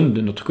certaines zones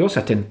de notre corps,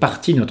 certaines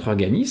parties de notre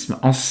organisme,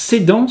 en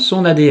cédant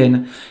son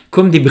ADN,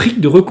 comme des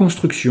briques de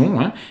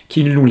reconstruction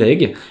qu'il nous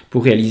lègue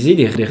pour réaliser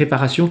des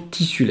réparations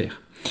tissulaires.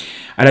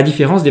 À la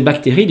différence des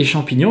bactéries et des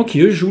champignons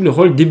qui, eux, jouent le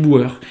rôle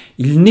d'éboueurs.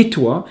 Ils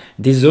nettoient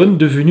des zones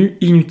devenues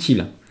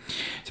inutiles.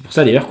 C'est pour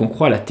ça d'ailleurs qu'on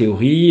croit à la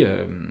théorie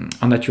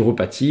en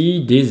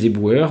naturopathie des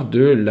éboueurs de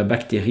la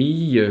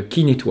bactérie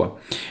qui nettoie.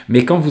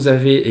 Mais quand vous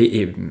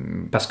avez...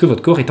 parce que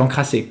votre corps est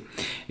encrassé.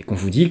 Et qu'on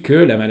vous dit que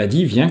la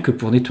maladie vient que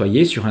pour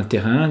nettoyer sur un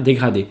terrain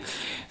dégradé,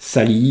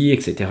 sali,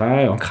 etc.,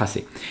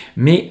 encrassé.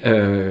 Mais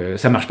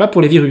ça ne marche pas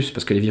pour les virus,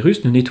 parce que les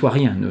virus ne nettoient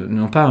rien,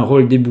 n'ont pas un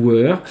rôle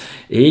d'éboueur,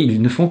 et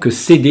ils ne font que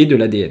céder de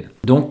l'ADN.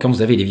 Donc quand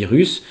vous avez des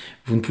virus,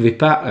 vous ne pouvez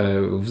pas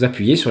vous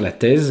appuyer sur la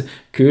thèse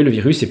que le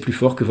virus est plus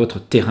fort que votre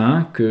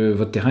terrain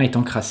est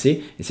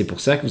encrassé, et c'est pour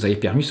ça que vous avez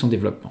permis son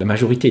développement. La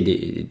majorité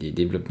des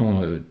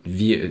développements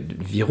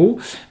viraux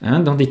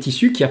dans des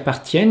tissus qui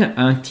appartiennent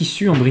à un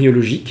tissu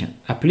embryologique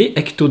appelé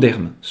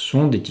ectoderme. Ce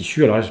sont des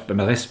tissus, alors là, je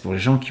m'adresse pour les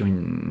gens qui ont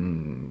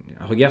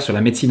un regard sur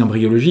la médecine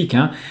embryologique,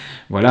 hein,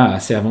 voilà,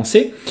 assez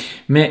avancé.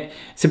 Mais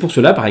c'est pour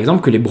cela, par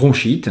exemple, que les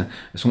bronchites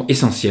sont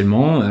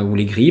essentiellement, ou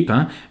les grippes,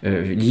 hein,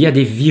 liées à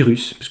des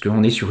virus, parce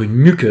qu'on est sur une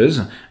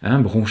muqueuse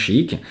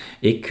bronchique,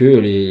 et que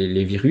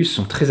les virus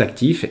sont très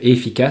actifs et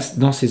efficaces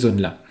dans ces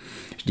zones-là.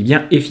 Je dis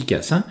bien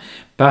efficaces, hein,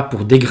 pas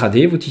pour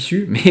dégrader vos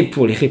tissus, mais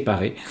pour les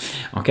réparer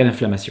en cas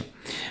d'inflammation.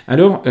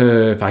 Alors,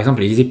 par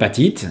exemple, les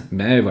hépatites,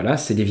 ben voilà,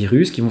 c'est des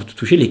virus qui vont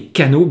toucher les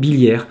canaux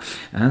biliaires,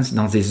 hein,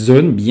 dans des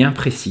zones bien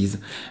précises.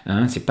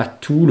 Hein, c'est pas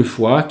tout le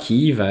foie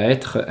qui va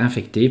être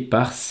infecté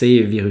par ces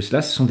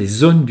virus-là, ce sont des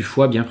zones du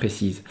foie bien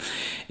précises.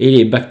 Et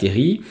les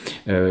bactéries,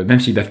 même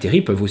si les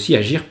bactéries peuvent aussi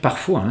agir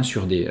parfois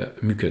sur des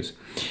muqueuses.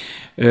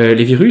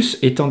 Les virus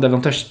étant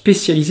davantage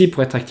spécialisés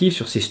pour être actifs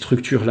sur ces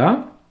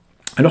structures-là,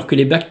 alors que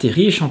les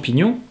bactéries et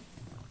champignons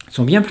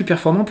sont bien plus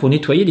performants pour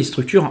nettoyer les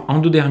structures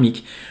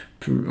endodermiques,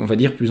 on va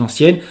dire plus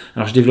anciennes.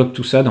 Alors je développe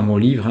tout ça dans mon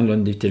livre,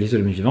 L'homme des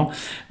télésomes vivants,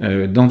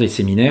 dans des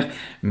séminaires,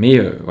 mais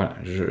voilà,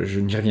 je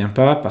n'y reviens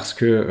pas parce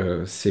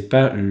que c'est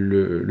pas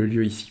le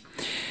lieu ici.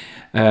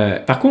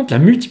 Par contre, la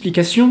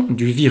multiplication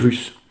du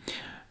virus,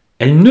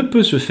 elle ne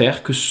peut se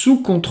faire que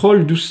sous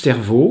contrôle du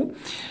cerveau,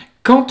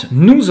 quand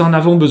nous en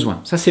avons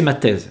besoin. Ça, c'est ma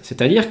thèse.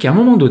 C'est-à-dire qu'à un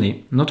moment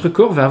donné, notre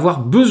corps va avoir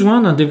besoin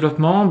d'un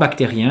développement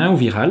bactérien ou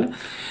viral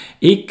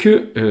et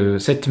que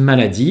cette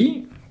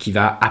maladie qui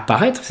va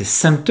apparaître, ces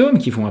symptômes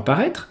qui vont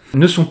apparaître,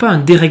 ne sont pas un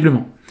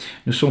dérèglement,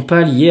 ne sont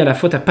pas liés à la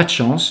faute à pas de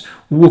chance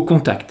ou au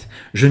contact.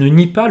 Je ne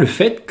nie pas le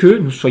fait que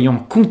nous soyons en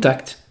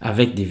contact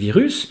avec des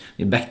virus,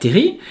 des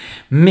bactéries,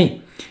 mais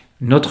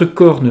notre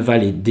corps ne va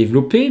les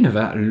développer, ne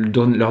va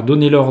leur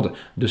donner l'ordre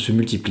de se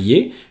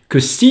multiplier que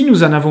si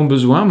nous en avons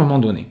besoin à un moment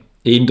donné.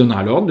 Et il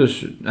donnera l'ordre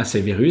à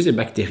ces virus et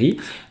bactéries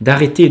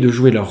d'arrêter de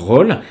jouer leur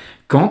rôle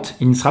quand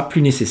il ne sera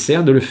plus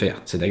nécessaire de le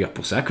faire. C'est d'ailleurs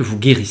pour ça que vous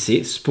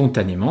guérissez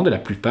spontanément de la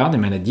plupart des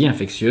maladies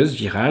infectieuses,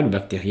 virales ou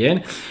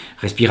bactériennes,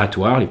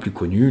 respiratoires les plus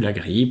connues, la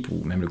grippe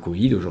ou même le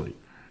Covid aujourd'hui.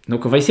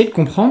 Donc on va essayer de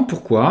comprendre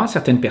pourquoi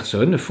certaines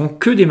personnes ne font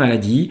que des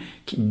maladies,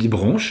 des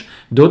bronches,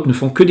 d'autres ne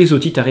font que des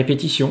otites à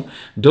répétition,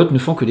 d'autres ne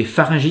font que des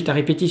pharyngites à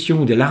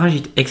répétition ou des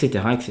laryngites,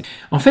 etc., etc.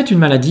 En fait, une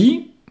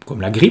maladie,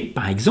 comme la grippe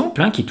par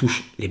exemple, qui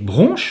touche les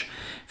bronches,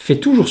 fait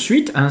toujours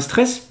suite à un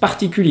stress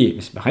particulier.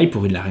 C'est pareil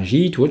pour une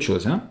laryngite ou autre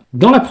chose.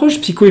 Dans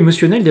l'approche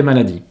psycho-émotionnelle des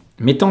maladies,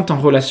 mettant en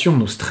relation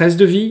nos stress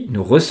de vie,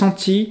 nos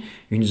ressentis,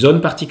 une zone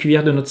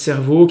particulière de notre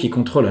cerveau qui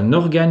contrôle un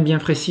organe bien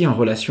précis en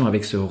relation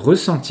avec ce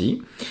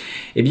ressenti,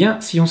 eh bien,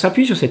 si on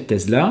s'appuie sur cette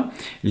thèse-là,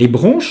 les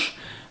bronches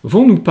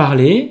vont nous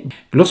parler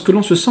lorsque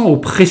l'on se sent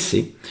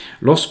oppressé,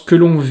 lorsque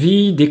l'on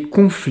vit des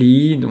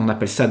conflits, on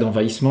appelle ça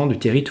d'envahissement du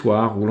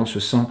territoire, où l'on se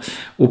sent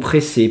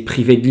oppressé,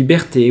 privé de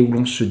liberté, où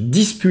l'on se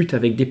dispute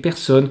avec des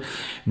personnes,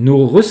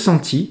 nos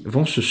ressentis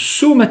vont se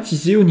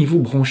somatiser au niveau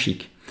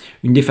bronchique.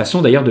 Une des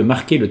façons d'ailleurs de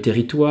marquer le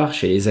territoire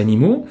chez les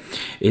animaux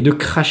est de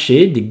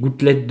cracher des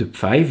gouttelettes de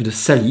five, de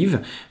salive,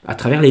 à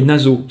travers les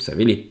naseaux. Vous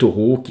savez, les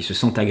taureaux qui se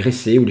sentent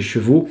agressés ou les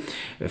chevaux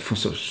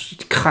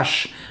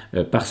crachent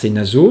par ces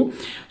naseaux.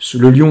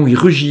 Le lion il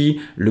rugit,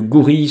 le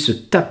gorille se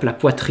tape la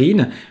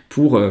poitrine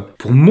pour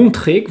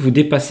montrer que vous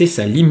dépassez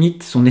sa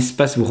limite, son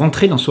espace, vous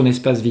rentrez dans son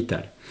espace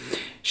vital.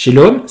 Chez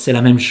l'homme, c'est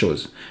la même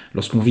chose.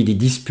 Lorsqu'on vit des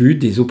disputes,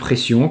 des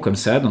oppressions comme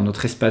ça dans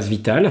notre espace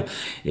vital,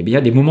 eh bien, il y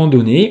a des moments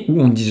donnés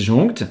où on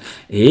disjoncte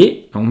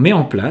et on met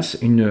en place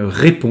une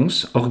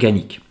réponse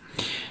organique.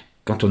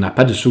 Quand on n'a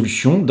pas de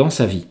solution dans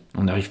sa vie,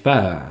 on n'arrive pas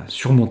à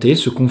surmonter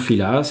ce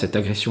conflit-là, cette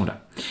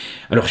agression-là.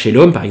 Alors chez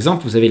l'homme, par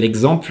exemple, vous avez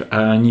l'exemple à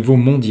un niveau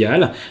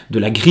mondial de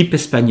la grippe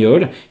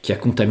espagnole qui a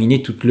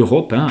contaminé toute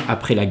l'Europe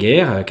après la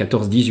guerre,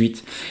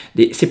 14-18.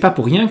 C'est pas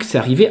pour rien que c'est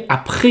arrivé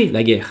après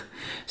la guerre.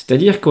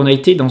 C'est-à-dire qu'on a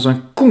été dans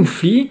un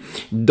conflit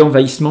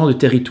d'envahissement de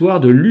territoire,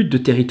 de lutte de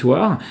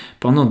territoire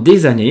pendant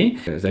des années.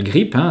 La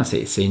grippe,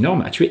 c'est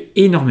énorme, a tué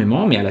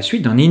énormément, mais à la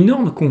suite d'un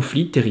énorme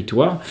conflit de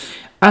territoire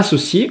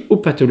associé aux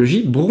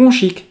pathologies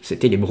bronchiques.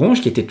 C'était les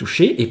bronches qui étaient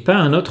touchées et pas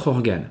un autre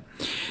organe.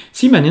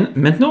 Si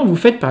maintenant vous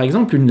faites par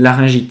exemple une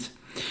laryngite,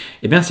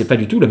 eh bien c'est pas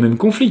du tout le même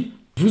conflit.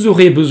 Vous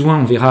aurez besoin,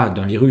 on verra,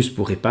 d'un virus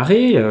pour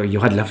réparer, il y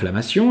aura de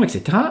l'inflammation,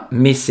 etc.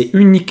 Mais c'est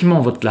uniquement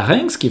votre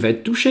larynx qui va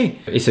être touché.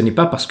 Et ce n'est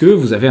pas parce que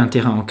vous avez un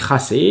terrain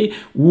encrassé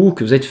ou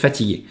que vous êtes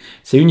fatigué.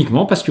 C'est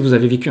uniquement parce que vous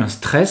avez vécu un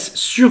stress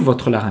sur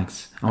votre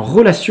larynx, en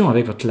relation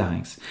avec votre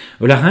larynx.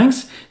 Le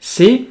larynx,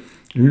 c'est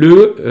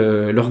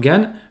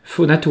l'organe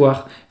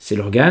phonatoire. C'est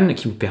l'organe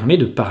qui vous permet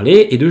de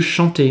parler et de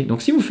chanter.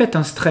 Donc si vous faites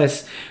un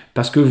stress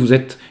parce que vous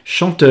êtes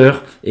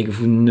chanteur et que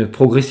vous ne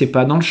progressez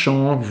pas dans le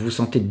chant, vous vous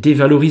sentez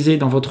dévalorisé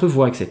dans votre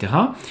voix, etc.,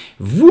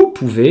 vous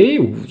pouvez,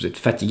 ou vous êtes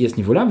fatigué à ce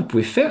niveau-là, vous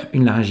pouvez faire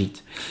une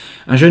laryngite.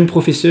 Un jeune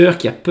professeur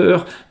qui a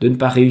peur de ne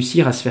pas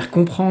réussir à se faire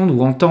comprendre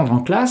ou entendre en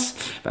classe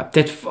va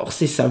peut-être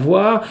forcer sa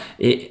voix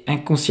et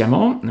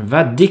inconsciemment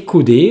va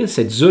décoder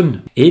cette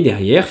zone et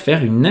derrière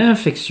faire une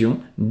infection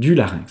du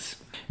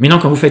larynx. Maintenant,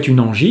 quand vous faites une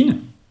angine,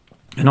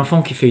 un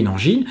enfant qui fait une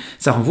angine,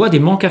 ça renvoie à des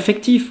manques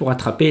affectifs pour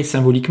attraper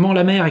symboliquement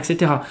la mère,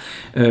 etc.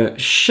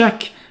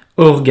 Chaque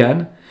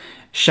organe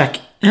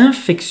Chaque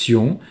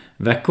infection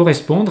va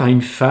correspondre à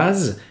une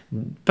phase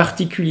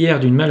particulière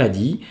d'une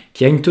maladie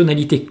qui a une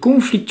tonalité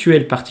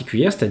conflictuelle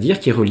particulière, c'est-à-dire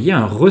qui est reliée à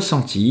un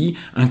ressenti,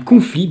 un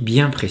conflit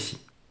bien précis.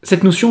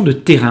 Cette notion de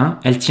terrain,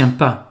 elle ne tient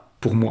pas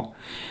pour moi.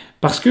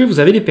 Parce que vous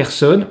avez des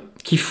personnes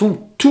qui font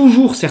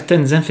toujours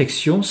certaines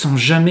infections sans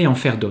jamais en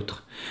faire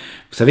d'autres.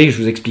 Vous savez,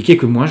 je vous expliquais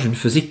que moi, je ne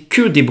faisais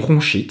que des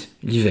bronchites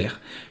l'hiver.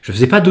 Je ne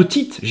faisais pas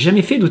d'otite, j'ai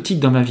jamais fait d'otite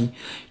dans ma vie.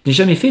 Je n'ai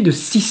jamais fait de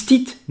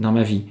cystite dans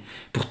ma vie.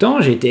 Pourtant,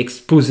 j'ai été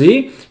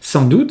exposé,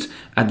 sans doute,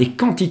 à des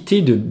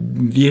quantités de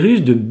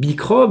virus, de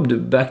microbes, de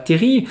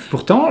bactéries.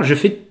 Pourtant, je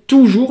fais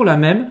toujours la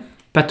même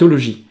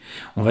pathologie.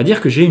 On va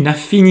dire que j'ai une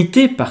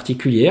affinité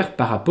particulière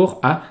par rapport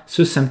à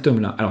ce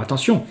symptôme-là. Alors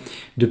attention,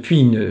 depuis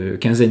une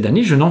quinzaine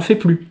d'années, je n'en fais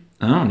plus.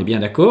 On est bien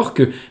d'accord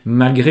que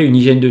malgré une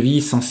hygiène de vie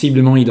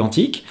sensiblement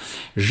identique,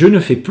 je ne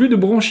fais plus de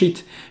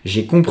bronchite.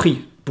 J'ai compris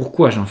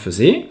pourquoi j'en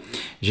faisais,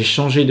 j'ai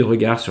changé de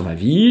regard sur ma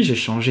vie, j'ai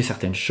changé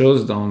certaines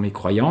choses dans mes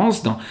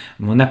croyances, dans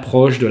mon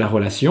approche de la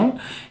relation,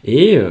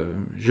 et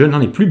je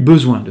n'en ai plus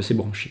besoin de ces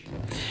bronchites.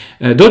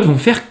 D'autres vont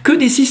faire que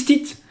des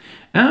cystites.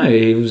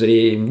 Et vous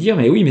allez me dire,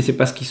 mais oui, mais c'est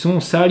parce qu'ils sont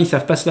sales, ils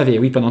savent pas se laver.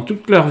 Oui, pendant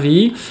toute leur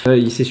vie,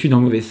 ils s'essuient dans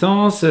le mauvais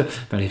sens,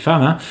 enfin les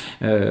femmes,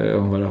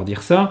 on va leur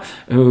dire ça,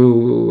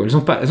 elles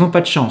ont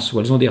pas de chance, ou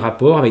elles ont des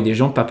rapports avec des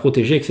gens pas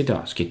protégés, etc.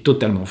 Ce qui est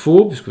totalement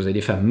faux, puisque vous avez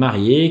des femmes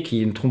mariées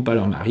qui ne trompent pas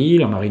leur mari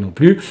non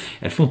plus,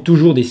 elles font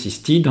toujours des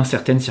cystites dans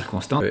certaines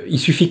circonstances. Il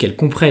suffit qu'elles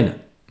comprennent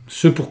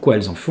ce pourquoi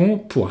elles en font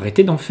pour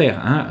arrêter d'en faire.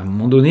 À un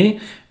moment donné,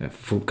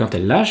 quand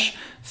elles lâchent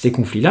ces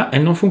conflits-là,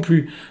 elles n'en font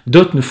plus.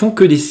 D'autres ne font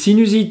que des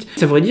sinusites.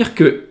 Ça voudrait dire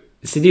que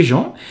c'est des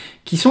gens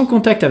qui sont en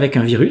contact avec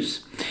un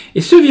virus, et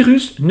ce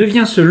virus ne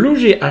vient se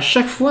loger à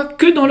chaque fois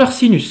que dans leur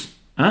sinus.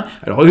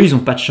 Alors eux, ils n'ont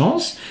pas de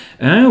chance,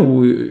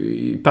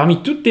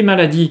 parmi toutes les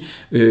maladies,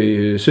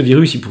 ce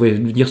virus, il pourrait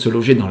venir se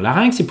loger dans le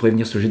larynx, il pourrait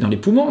venir se loger dans les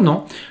poumons,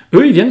 non.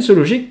 Eux, ils viennent se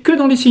loger que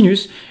dans les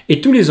sinus.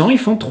 Et tous les ans, ils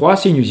font 3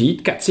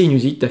 sinusites, 4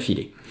 sinusites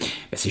d'affilée.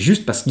 C'est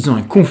juste parce qu'ils ont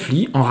un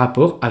conflit en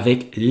rapport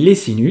avec les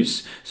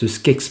sinus, ce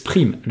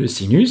qu'exprime le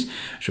sinus.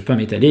 Je ne peux pas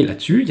m'étaler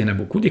là-dessus, il y en a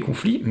beaucoup des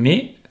conflits,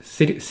 mais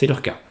c'est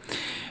leur cas.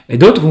 Et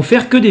d'autres vont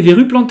faire que des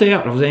verrues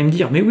plantaires. Alors vous allez me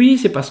dire, mais oui,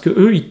 c'est parce que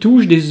eux, ils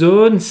touchent des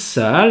zones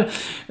sales,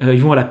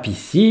 ils vont à la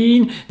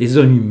piscine, des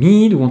zones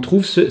humides où on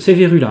trouve ces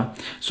verrues-là.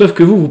 Sauf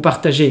que vous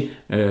partagez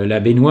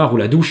la baignoire ou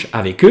la douche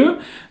avec eux,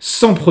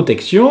 sans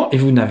protection, et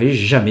vous n'avez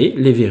jamais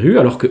les verrues,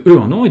 alors que eux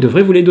en ont et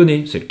devraient vous les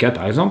donner. C'est le cas,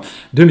 par exemple,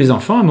 de mes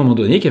enfants à un moment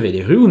donné qui avaient des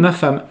verrues, ou de ma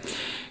femme.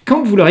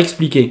 Quand vous leur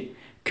expliquez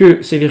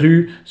que ces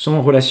verrues sont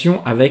en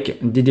relation avec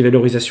des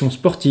dévalorisations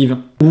sportives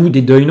ou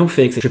des deuils non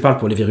faits. Je parle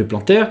pour les verrues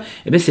plantaires,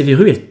 ces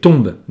verrues, elles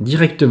tombent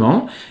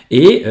directement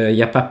et il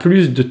n'y a pas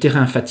plus de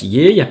terrain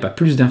fatigué, il n'y a pas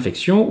plus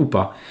d'infection ou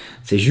pas.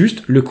 C'est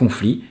juste le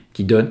conflit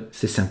qui donne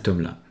ces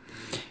symptômes-là.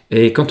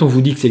 Et quand on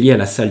vous dit que c'est lié à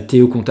la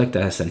saleté, au contact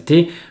à la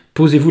saleté,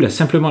 posez-vous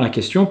simplement la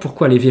question,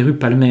 pourquoi les verrues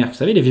palmaires, vous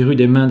savez, les verrues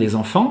des mains des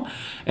enfants,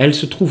 elles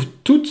se trouvent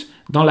toutes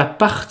dans la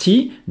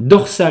partie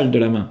dorsale de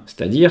la main,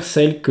 c'est-à-dire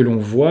celle que l'on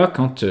voit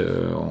quand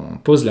on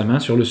pose la main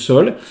sur le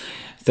sol.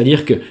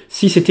 C'est-à-dire que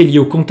si c'était lié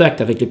au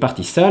contact avec les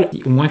parties sales,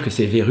 au moins que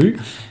ces verrues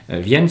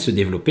viennent se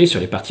développer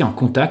sur les parties en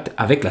contact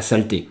avec la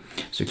saleté.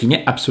 Ce qui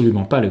n'est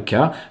absolument pas le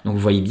cas. Donc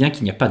vous voyez bien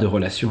qu'il n'y a pas de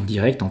relation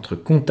directe entre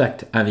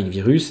contact avec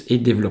virus et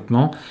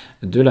développement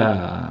de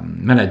la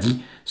maladie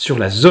sur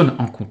la zone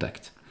en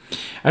contact.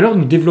 Alors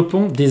nous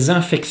développons des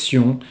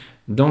infections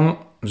dans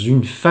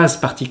une phase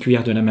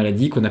particulière de la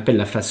maladie qu'on appelle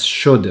la phase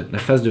chaude, la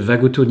phase de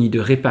vagotonie,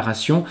 de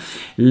réparation,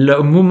 le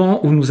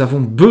moment où nous avons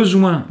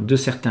besoin de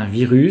certains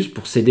virus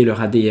pour céder leur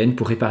ADN,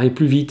 pour réparer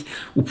plus vite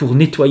ou pour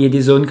nettoyer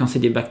des zones quand c'est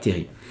des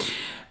bactéries.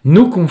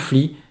 Nos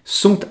conflits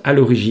sont à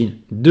l'origine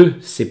de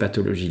ces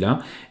pathologies-là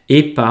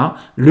et pas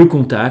le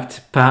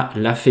contact, pas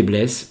la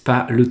faiblesse,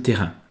 pas le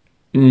terrain.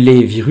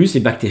 Les virus et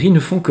bactéries ne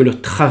font que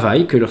leur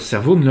travail, que leur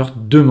cerveau ne leur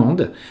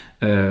demande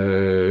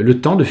le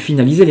temps de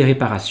finaliser les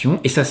réparations,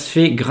 et ça se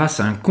fait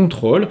grâce à un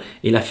contrôle,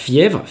 et la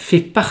fièvre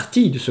fait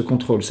partie de ce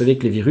contrôle. Vous savez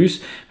que les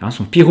virus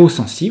sont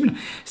pyrosensibles,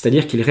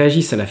 c'est-à-dire qu'ils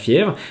réagissent à la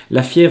fièvre.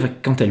 La fièvre,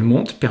 quand elle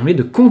monte, permet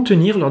de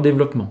contenir leur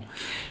développement.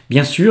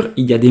 Bien sûr,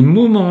 il y a des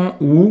moments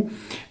où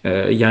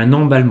il y a un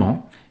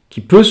emballement qui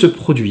peut se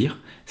produire.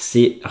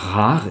 C'est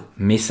rare,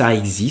 mais ça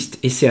existe,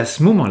 et c'est à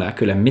ce moment-là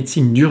que la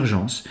médecine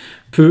d'urgence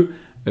peut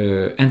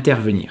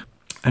intervenir.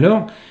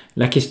 Alors,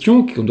 la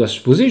question qu'on doit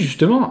se poser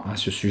justement à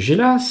ce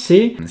sujet-là,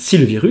 c'est si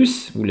le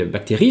virus ou les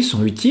bactéries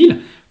sont utiles,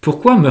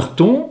 pourquoi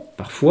meurt-on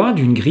parfois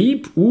d'une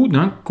grippe ou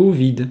d'un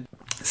Covid?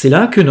 C'est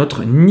là que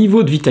notre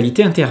niveau de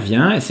vitalité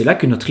intervient et c'est là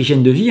que notre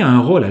hygiène de vie a un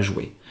rôle à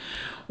jouer.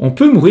 On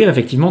peut mourir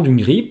effectivement d'une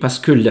grippe parce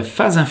que la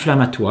phase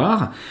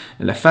inflammatoire,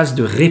 la phase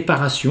de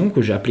réparation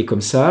que j'ai appelée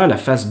comme ça, la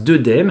phase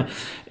d'œdème,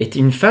 est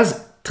une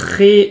phase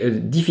très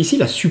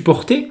difficile à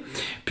supporter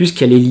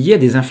puisqu'elle est liée à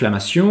des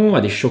inflammations,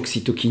 à des chocs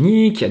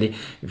cytokiniques, à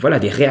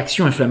des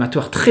réactions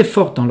inflammatoires très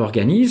fortes dans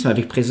l'organisme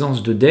avec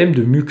présence d'œdème,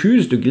 de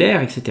mucus, de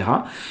glaire, etc.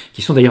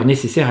 qui sont d'ailleurs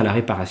nécessaires à la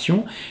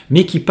réparation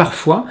mais qui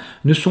parfois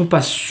ne sont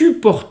pas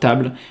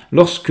supportables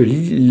lorsque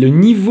le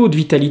niveau de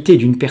vitalité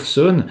d'une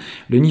personne,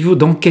 le niveau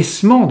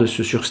d'encaissement de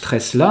ce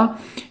surstress-là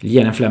lié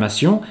à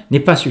l'inflammation n'est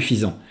pas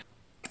suffisant.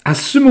 À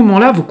ce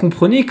moment-là, vous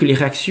comprenez que les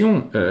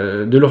réactions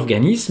de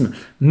l'organisme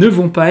ne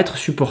vont pas être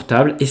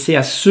supportables et c'est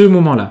à ce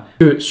moment-là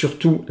que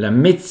surtout la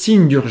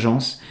médecine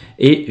d'urgence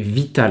est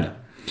vitale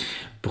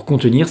pour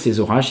contenir ces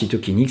orages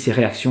cytokiniques, ces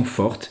réactions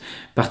fortes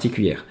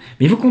particulières.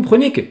 Mais vous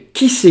comprenez que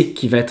qui c'est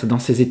qui va être dans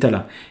ces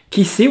états-là?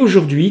 Qui c'est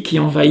aujourd'hui qui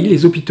envahit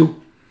les hôpitaux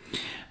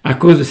à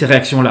cause de ces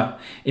réactions-là?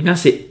 Eh bien,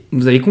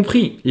 vous avez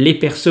compris, les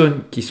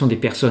personnes qui sont des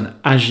personnes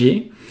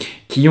âgées,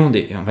 qui ont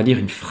on va dire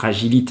une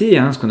fragilité,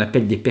 ce qu'on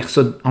appelle des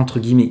personnes entre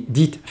guillemets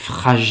dites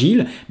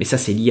fragiles, mais ça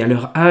c'est lié à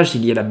leur âge, c'est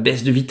lié à la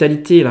baisse de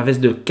vitalité, à la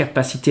baisse de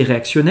capacité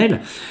réactionnelle.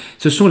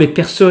 Ce sont les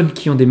personnes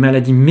qui ont des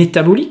maladies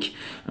métaboliques,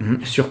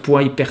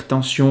 surpoids,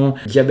 hypertension,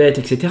 diabète,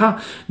 etc.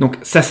 Donc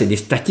ça c'est des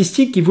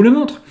statistiques qui vous le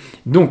montrent.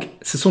 Donc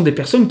ce sont des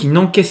personnes qui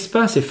n'encaissent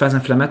pas ces phases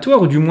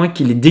inflammatoires, ou du moins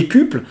qui les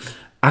décuplent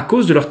à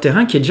cause de leur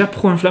terrain qui est déjà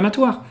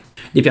pro-inflammatoire.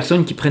 Des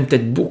personnes qui prennent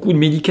peut-être beaucoup de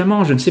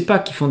médicaments, je ne sais pas,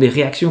 qui font des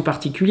réactions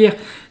particulières.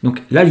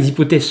 Donc là, les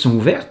hypothèses sont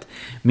ouvertes,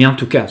 mais en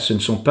tout cas, ce ne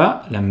sont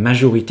pas la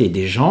majorité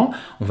des gens,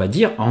 on va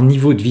dire, en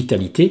niveau de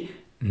vitalité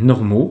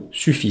normaux,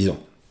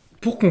 suffisants.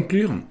 Pour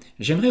conclure,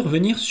 j'aimerais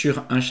revenir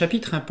sur un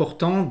chapitre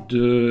important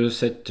de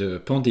cette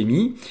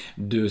pandémie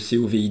de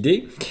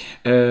COVID,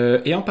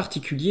 et en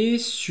particulier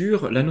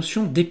sur la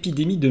notion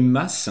d'épidémie de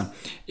masse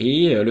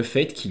et le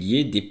fait qu'il y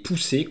ait des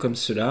poussées comme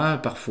cela,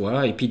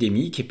 parfois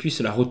épidémiques, et puis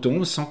cela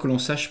retombe sans que l'on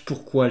sache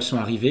pourquoi elles sont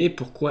arrivées,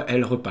 pourquoi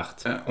elles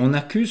repartent. On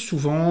accuse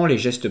souvent les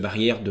gestes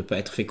barrières de ne pas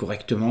être faits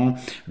correctement,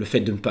 le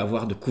fait de ne pas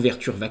avoir de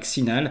couverture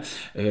vaccinale,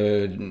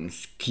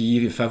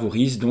 qui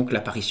favorise donc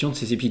l'apparition de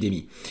ces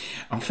épidémies.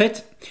 En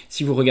fait,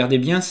 si vous regardez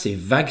bien ces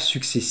vagues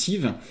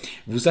successives,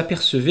 vous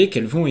apercevez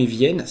qu'elles vont et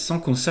viennent sans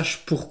qu'on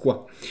sache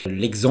pourquoi.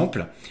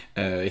 L'exemple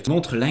qui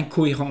montre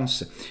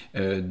l'incohérence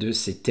de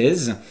ces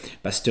thèses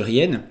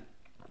pasteuriennes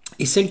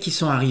et celles qui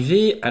sont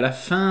arrivées à la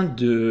fin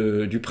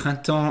du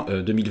printemps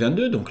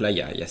 2022, donc là il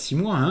y a 6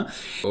 mois,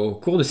 au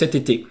cours de cet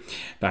été.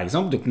 Par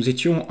exemple, donc nous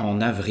étions en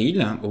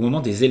avril, au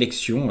moment des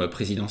élections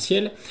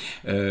présidentielles,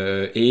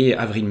 et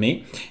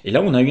avril-mai, et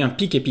là on a eu un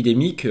pic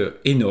épidémique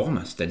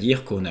énorme,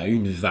 c'est-à-dire qu'on a eu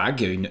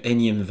une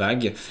énième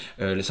vague,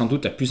 sans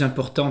doute la plus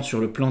importante sur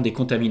le plan des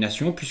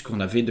contaminations,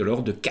 puisqu'on avait de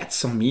l'ordre de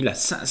 400 000 à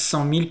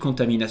 500 000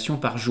 contaminations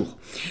par jour.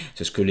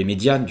 C'est ce que les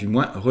médias du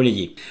moins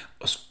relayaient.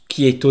 Ce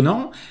qui est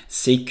étonnant,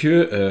 c'est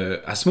que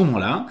à ce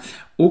moment-là,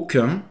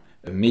 aucun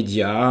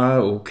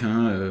médias,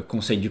 aucun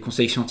du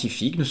conseil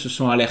scientifique ne se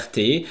sont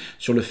alertés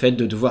sur le fait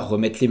de devoir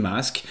remettre les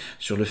masques,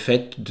 sur le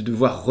fait de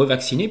devoir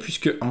revacciner,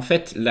 puisque en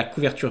fait la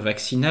couverture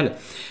vaccinale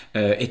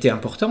était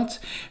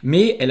importante,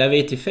 mais elle avait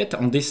été faite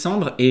en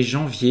décembre et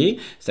janvier,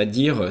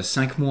 c'est-à-dire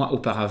 5 mois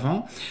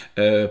auparavant,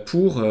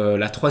 pour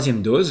la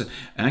 3e dose,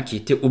 qui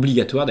était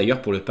obligatoire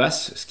d'ailleurs pour le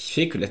pass, ce qui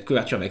fait que la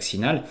couverture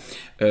vaccinale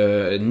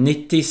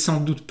n'était sans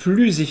doute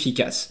plus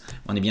efficace,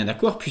 on est bien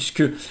d'accord,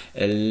 puisque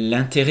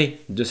l'intérêt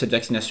de cette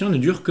vaccination ne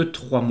dure que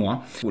 3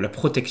 mois, où la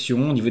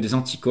protection au niveau des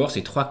anticorps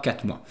c'est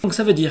 3-4 mois. Donc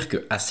ça veut dire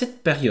qu'à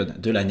cette période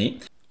de l'année,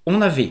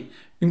 on avait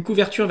une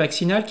couverture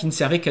vaccinale qui ne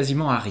servait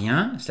quasiment à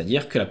rien,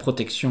 c'est-à-dire que la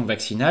protection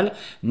vaccinale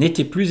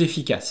n'était plus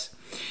efficace.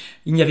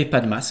 Il n'y avait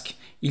pas de masque,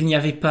 il n'y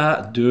avait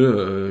pas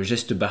de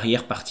gestes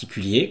barrières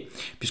particuliers,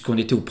 puisqu'on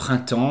était au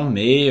printemps,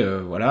 mais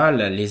voilà,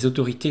 les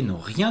autorités n'ont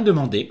rien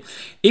demandé.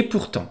 Et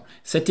pourtant,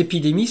 cette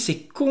épidémie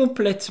s'est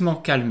complètement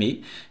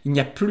calmée. Il n'y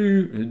a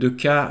plus de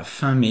cas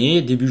fin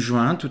mai, début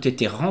juin, tout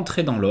était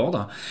rentré dans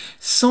l'ordre,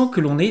 sans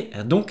que l'on ait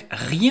donc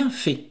rien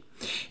fait.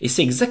 Et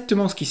c'est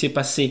exactement ce qui s'est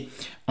passé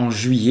en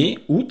juillet,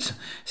 août,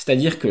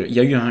 c'est-à-dire qu'il y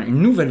a eu une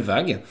nouvelle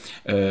vague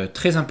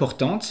très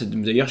importante.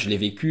 D'ailleurs, je l'ai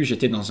vécu,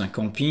 j'étais dans un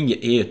camping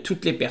et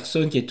toutes les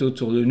personnes qui étaient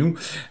autour de nous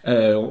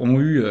ont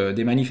eu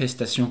des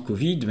manifestations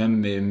Covid,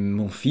 même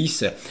mon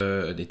fils,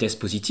 des tests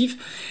positifs.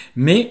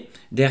 Mais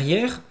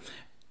derrière,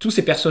 toutes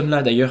ces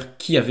personnes-là, d'ailleurs,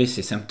 qui avaient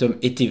ces symptômes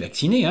étaient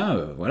vaccinées.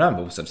 Voilà,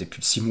 bon, ça faisait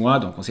plus de 6 mois,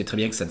 donc on sait très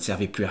bien que ça ne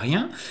servait plus à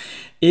rien.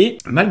 Et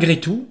malgré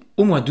tout,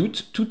 au mois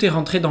d'août, tout est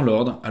rentré dans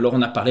l'ordre. Alors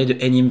on a parlé de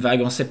énième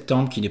vague en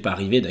septembre, qui n'est pas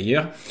arrivée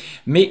d'ailleurs.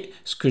 Mais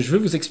ce que je veux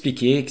vous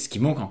expliquer, ce qui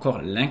montre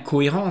encore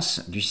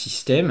l'incohérence du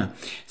système,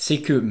 c'est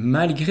que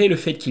malgré le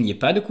fait qu'il n'y ait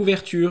pas de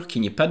couverture,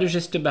 qu'il n'y ait pas de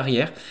gestes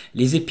barrières,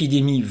 les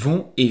épidémies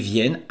vont et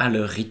viennent à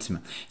leur rythme.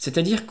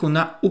 C'est-à-dire qu'on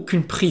n'a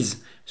aucune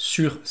prise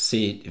sur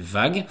ces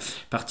vagues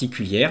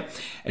particulières.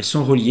 Elles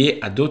sont reliées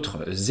à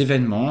d'autres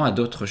événements, à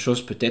d'autres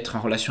choses peut-être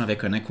en relation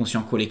avec un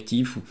inconscient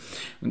collectif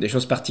ou des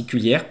choses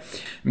particulières.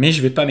 Mais je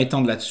ne vais pas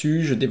m'étendre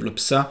là-dessus, je développe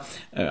ça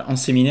en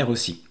séminaire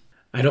aussi.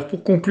 Alors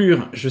pour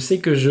conclure, je sais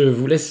que je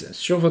vous laisse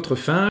sur votre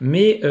faim,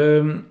 mais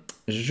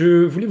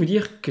je voulais vous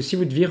dire que si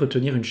vous deviez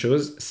retenir une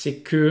chose, c'est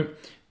que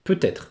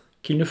peut-être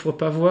qu'il ne faut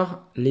pas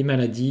voir les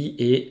maladies,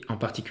 et en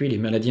particulier les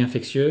maladies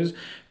infectieuses,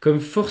 comme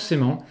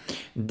forcément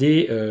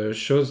des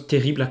choses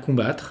terribles à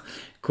combattre,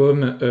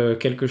 comme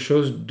quelque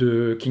chose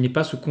qui n'est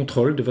pas sous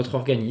contrôle de votre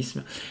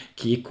organisme,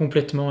 qui est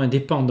complètement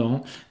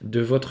indépendant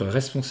de votre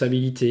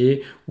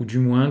responsabilité, ou du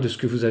moins de ce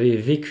que vous avez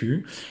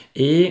vécu.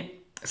 Et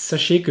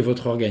sachez que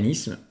votre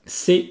organisme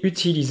sait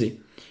utiliser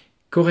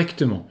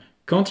correctement,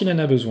 quand il en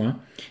a besoin,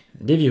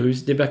 des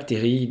virus, des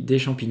bactéries, des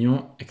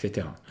champignons,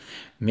 etc.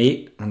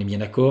 Mais on est bien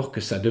d'accord que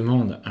ça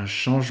demande un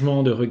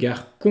changement de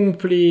regard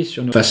complet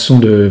sur notre façon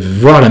de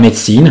voir la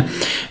médecine,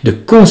 de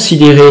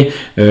considérer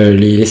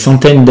les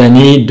centaines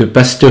d'années de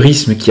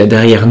pasteurisme qu'il y a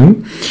derrière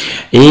nous.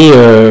 Et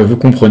vous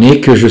comprenez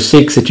que je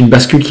sais que c'est une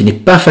bascule qui n'est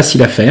pas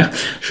facile à faire.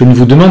 Je ne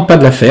vous demande pas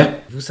de la faire.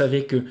 Vous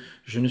savez que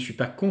je ne suis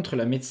pas contre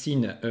la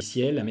médecine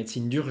officielle, la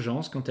médecine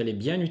d'urgence, quand elle est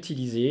bien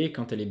utilisée,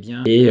 quand elle est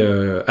bien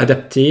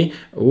adaptée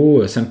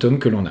aux symptômes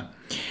que l'on a.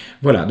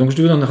 Voilà, donc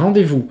je vous donne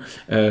rendez-vous,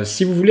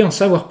 si vous voulez en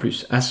savoir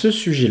plus à ce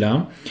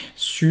sujet-là,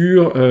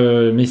 sur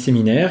mes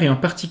séminaires, et en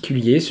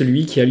particulier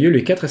celui qui a lieu le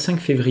 4 et 5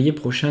 février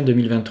prochain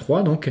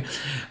 2023, donc,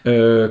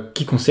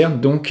 qui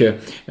concerne donc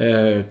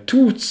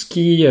tout ce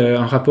qui est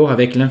en rapport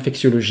avec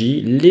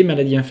l'infectiologie, les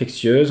maladies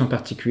infectieuses, en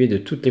particulier de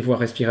toutes les voies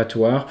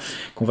respiratoires,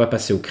 qu'on va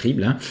passer au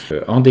crible,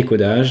 en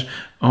décodage,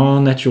 en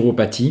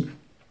naturopathie,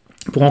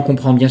 pour en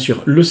comprendre bien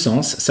sûr le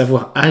sens,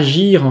 savoir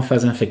agir en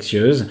phase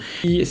infectieuse.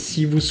 Et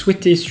si vous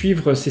souhaitez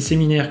suivre ces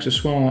séminaires, que ce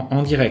soit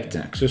en direct,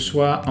 que ce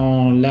soit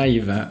en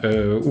live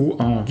ou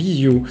en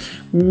visio,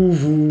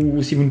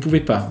 ou si vous ne pouvez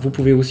pas, vous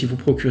pouvez aussi vous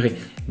procurer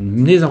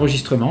des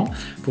enregistrements.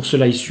 Pour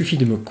cela, il suffit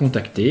de me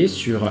contacter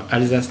sur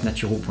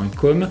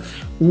alsacenaturo.com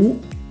ou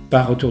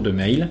par retour de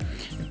mail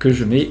que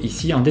je mets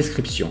ici en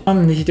description.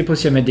 N'hésitez pas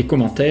aussi à mettre des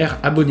commentaires,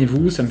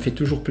 abonnez-vous, ça me fait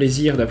toujours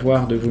plaisir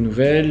d'avoir de vos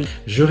nouvelles.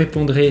 Je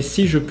répondrai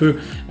si je peux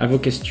à vos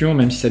questions,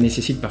 même si ça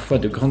nécessite parfois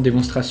de grandes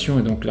démonstrations,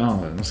 et donc là,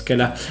 dans ce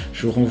cas-là,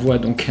 je vous renvoie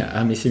donc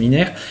à mes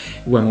séminaires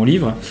ou à mon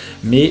livre.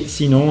 Mais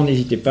sinon,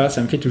 n'hésitez pas,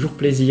 ça me fait toujours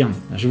plaisir.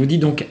 Je vous dis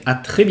donc à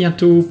très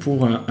bientôt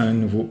pour un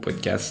nouveau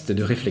podcast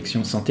de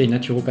réflexion santé et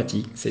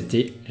naturopathie.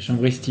 C'était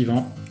Jean-Brice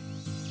Stivan.